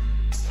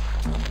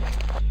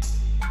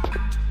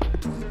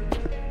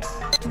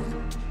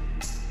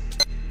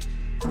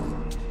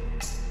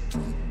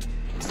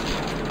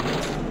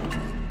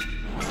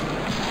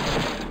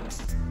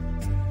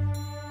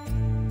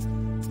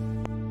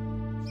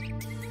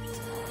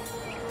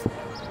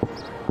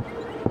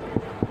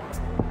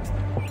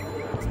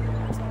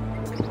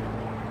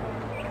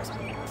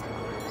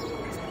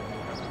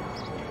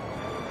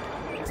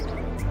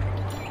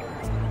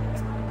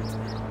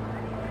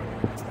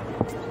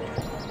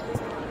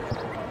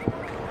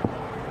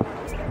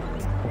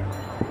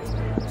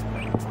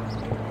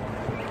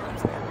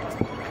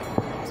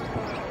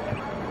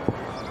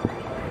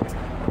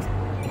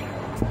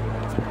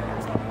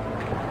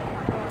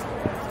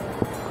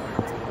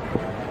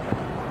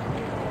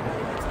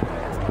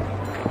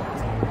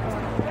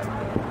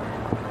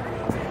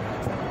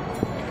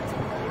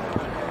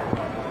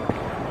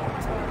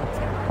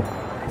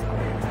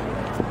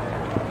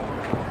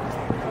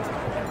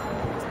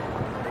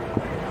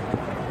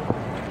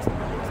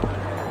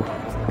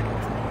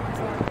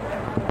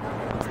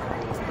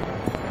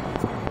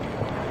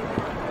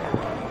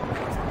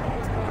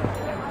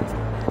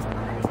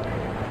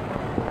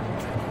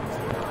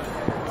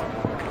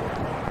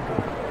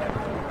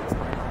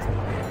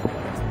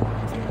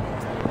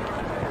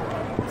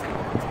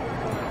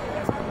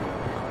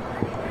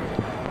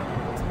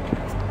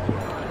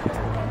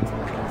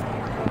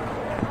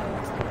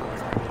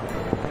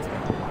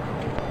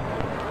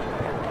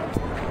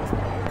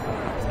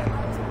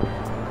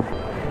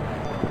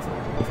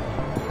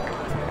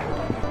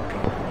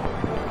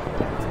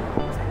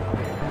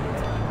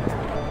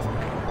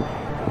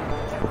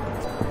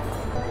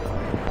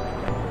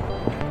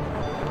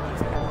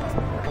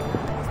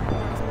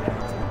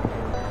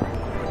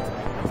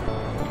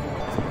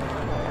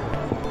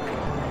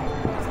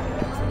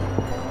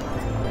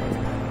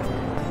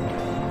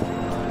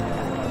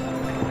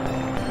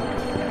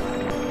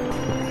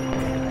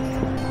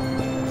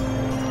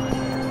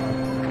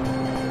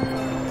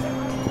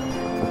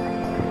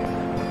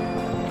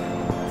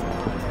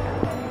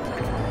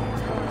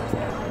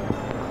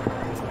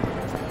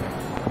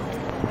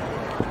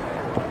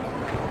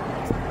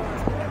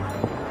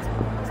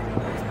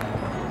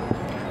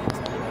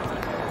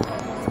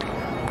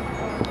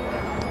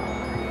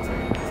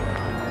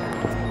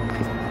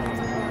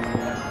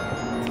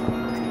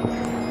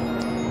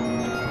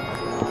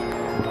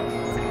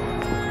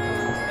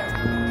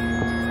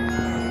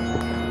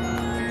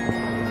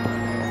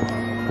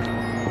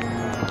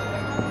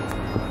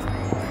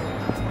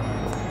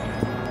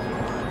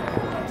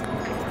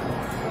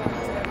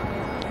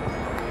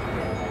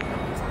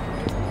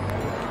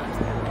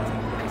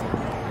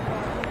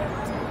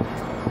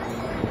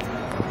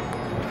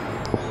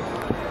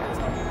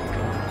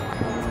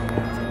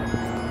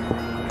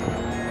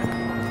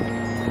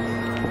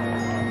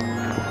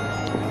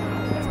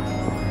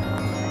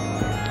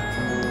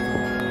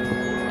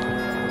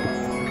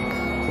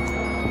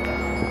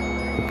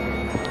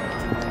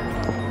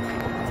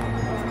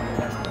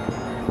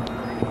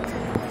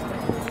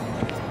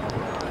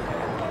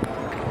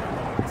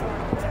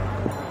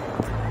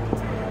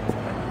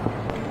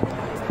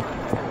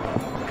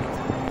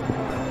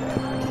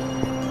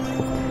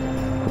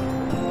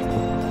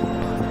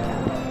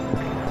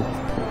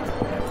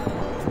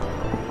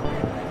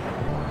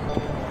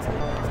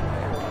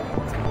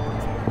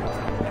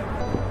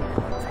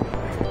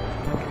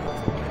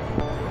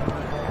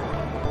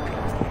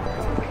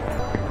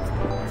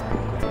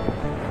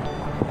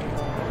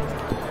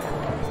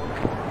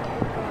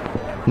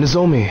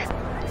 Nozomi,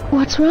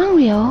 What's wrong,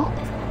 Ryo?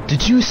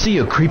 did you see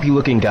a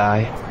creepy-looking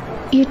guy?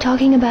 You're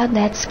talking about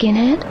that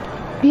skinhead?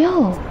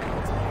 Ryo,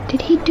 did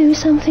he do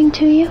something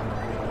to you?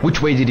 Which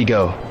way did he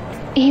go?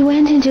 He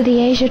went into the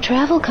Asia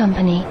Travel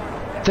Company.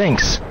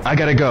 Thanks, I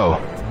gotta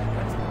go.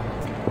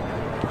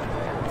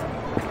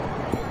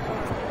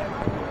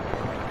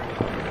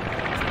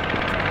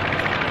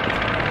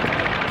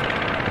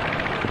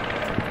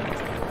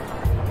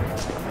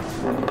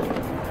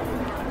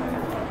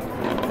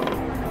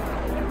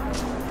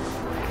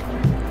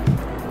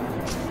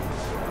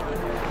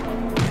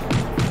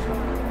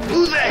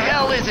 Who the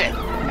hell is it?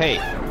 Hey,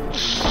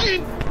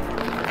 Shit!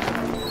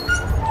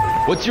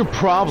 what's your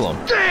problem?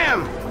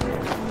 Damn!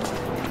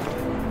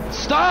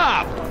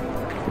 Stop!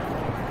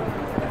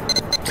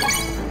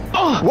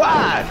 Oh,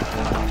 what?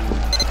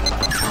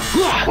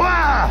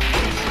 Wow!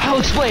 I'll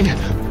explain.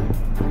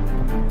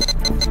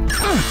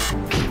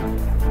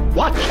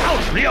 Watch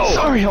out, Ryo!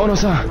 Sorry,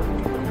 Ono-san.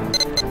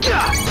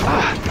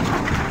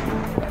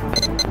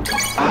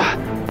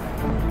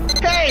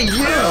 Hey,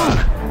 you!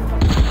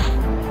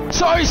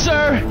 Sorry,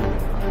 sir.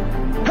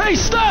 Hey,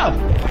 stop!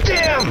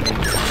 Damn!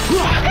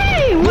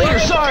 Hey, what Later, are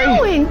sorry. you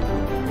doing?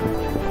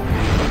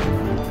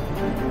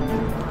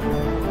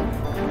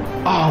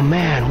 Oh,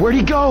 man, where'd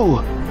he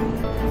go?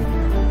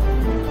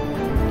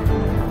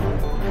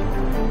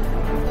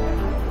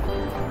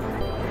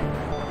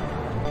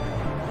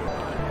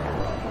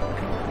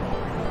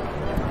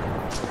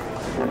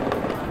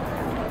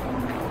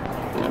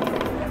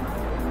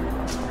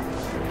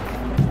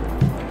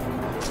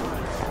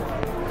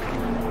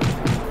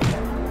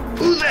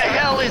 Who the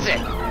hell is it?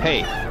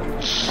 Hey,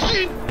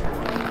 Shit!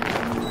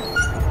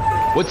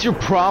 what's your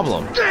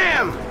problem?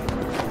 Damn!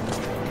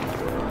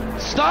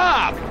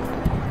 Stop!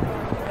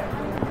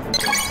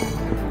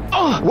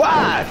 Oh,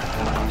 what?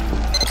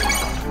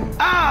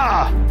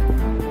 Ah!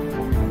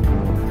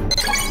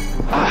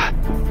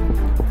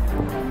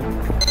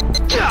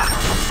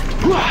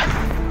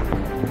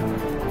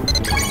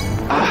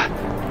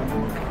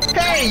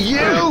 Hey,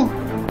 you!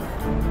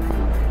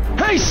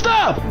 Hey,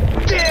 stop!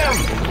 Damn!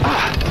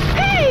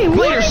 Hey, what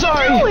Later, are you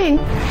sorry. doing?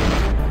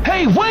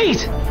 Hey,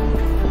 wait!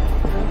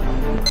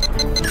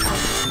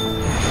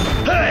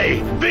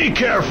 Hey, be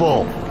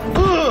careful!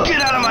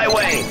 Get out of my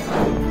way!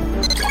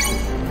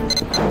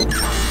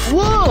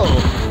 Whoa!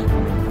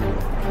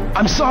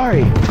 I'm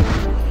sorry.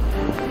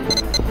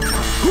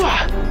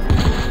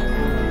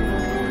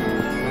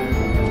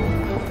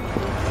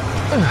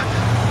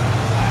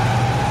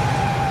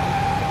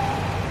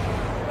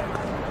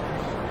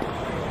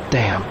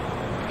 Damn,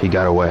 he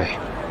got away.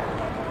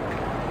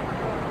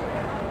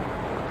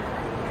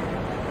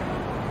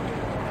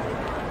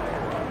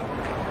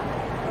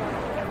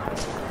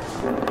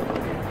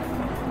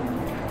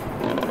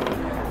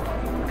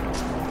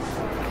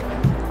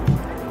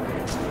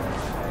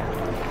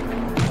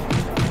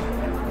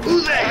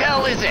 Who the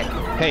hell is it?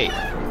 Hey,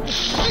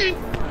 Shit!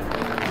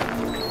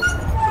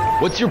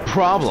 what's your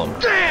problem?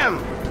 Damn!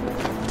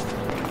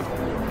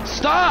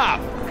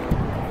 Stop!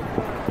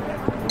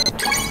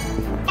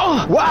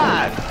 Oh,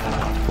 What?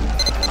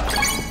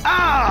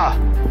 Ah!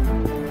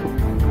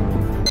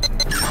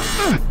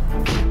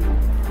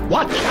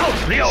 Watch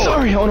out, Ryo!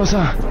 sorry,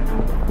 Ono-san.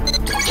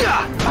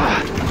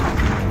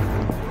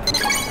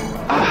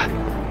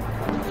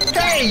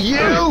 Hey,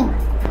 you!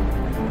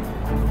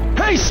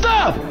 Hey,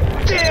 stop!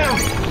 Damn!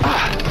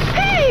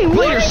 Hey, what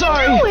Later, are you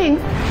sorry. doing?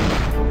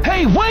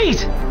 Hey,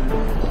 wait!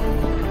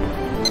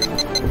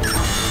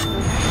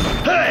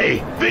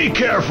 Hey, be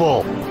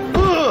careful!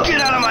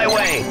 Get out of my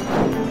way!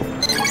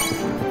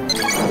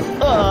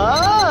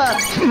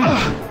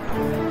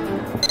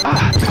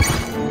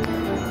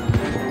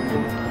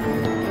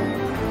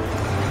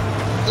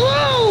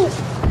 Whoa!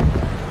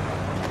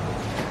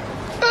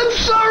 I'm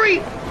sorry!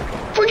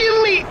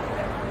 Forgive me!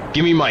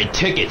 Give me my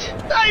ticket.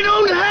 I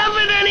don't have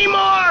it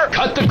anymore!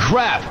 Cut the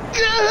crap!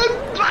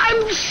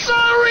 I'm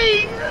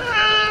sorry!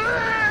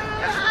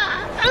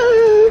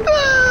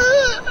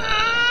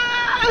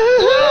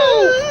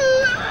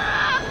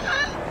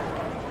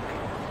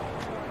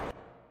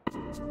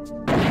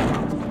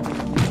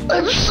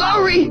 I'm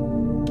sorry!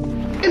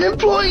 An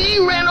employee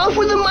ran off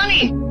with the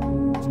money!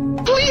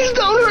 Please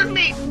don't hurt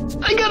me!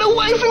 I got a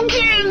wife and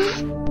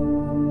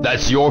kids!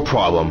 That's your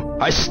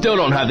problem. I still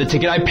don't have the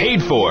ticket I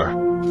paid for.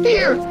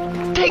 Here,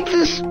 take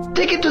this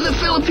ticket to the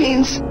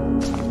Philippines.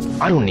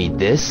 I don't need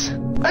this.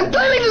 I'm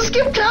planning to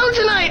skip town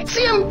tonight.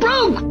 See, I'm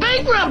broke,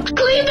 bankrupt,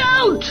 cleaned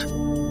out.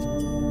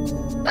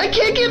 I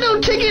can't get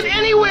no ticket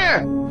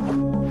anywhere.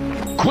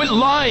 Quit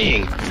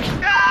lying!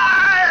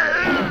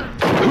 Ah!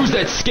 Who's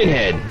that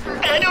skinhead?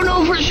 I don't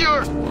know for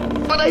sure,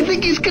 but I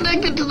think he's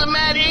connected to the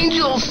Mad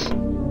Angels.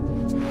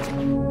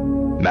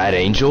 Mad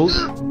Angels?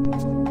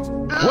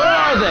 Where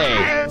are they?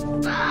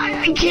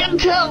 I can't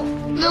tell.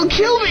 They'll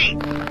kill me.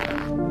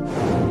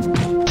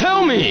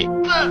 Tell me!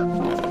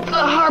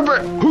 The harbor.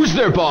 Who's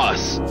their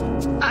boss?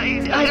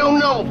 I don't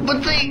know,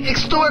 but they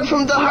extort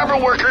from the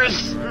harbor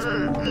workers.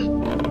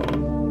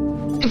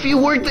 If you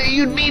worked there,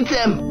 you'd meet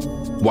them.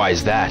 Why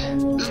is that?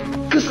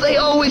 'Cause they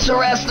always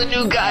harass the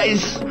new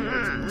guys.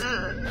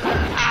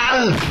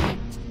 The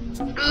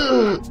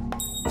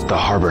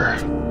harbor.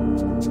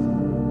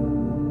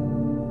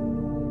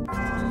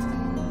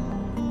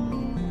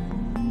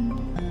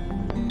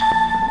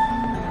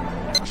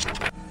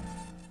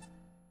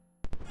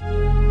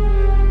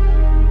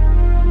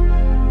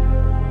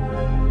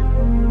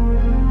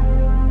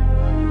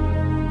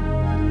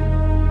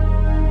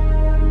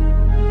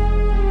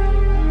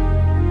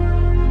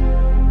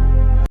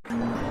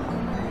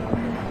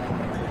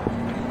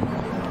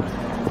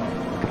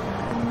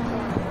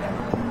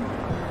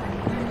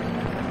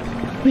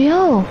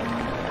 Ryo,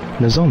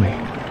 Nozomi.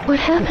 what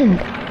happened?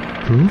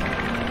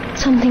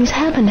 Something's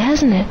happened,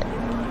 hasn't it?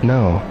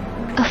 No.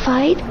 A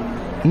fight?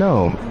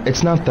 No,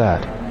 it's not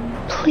that.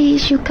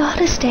 Please, you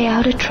gotta stay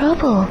out of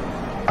trouble.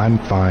 I'm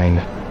fine.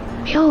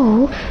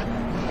 Ryo,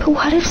 but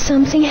what if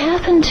something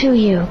happened to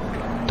you?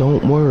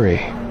 Don't worry.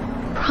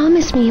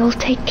 Promise me you'll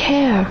take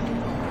care.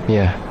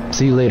 Yeah,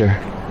 see you later.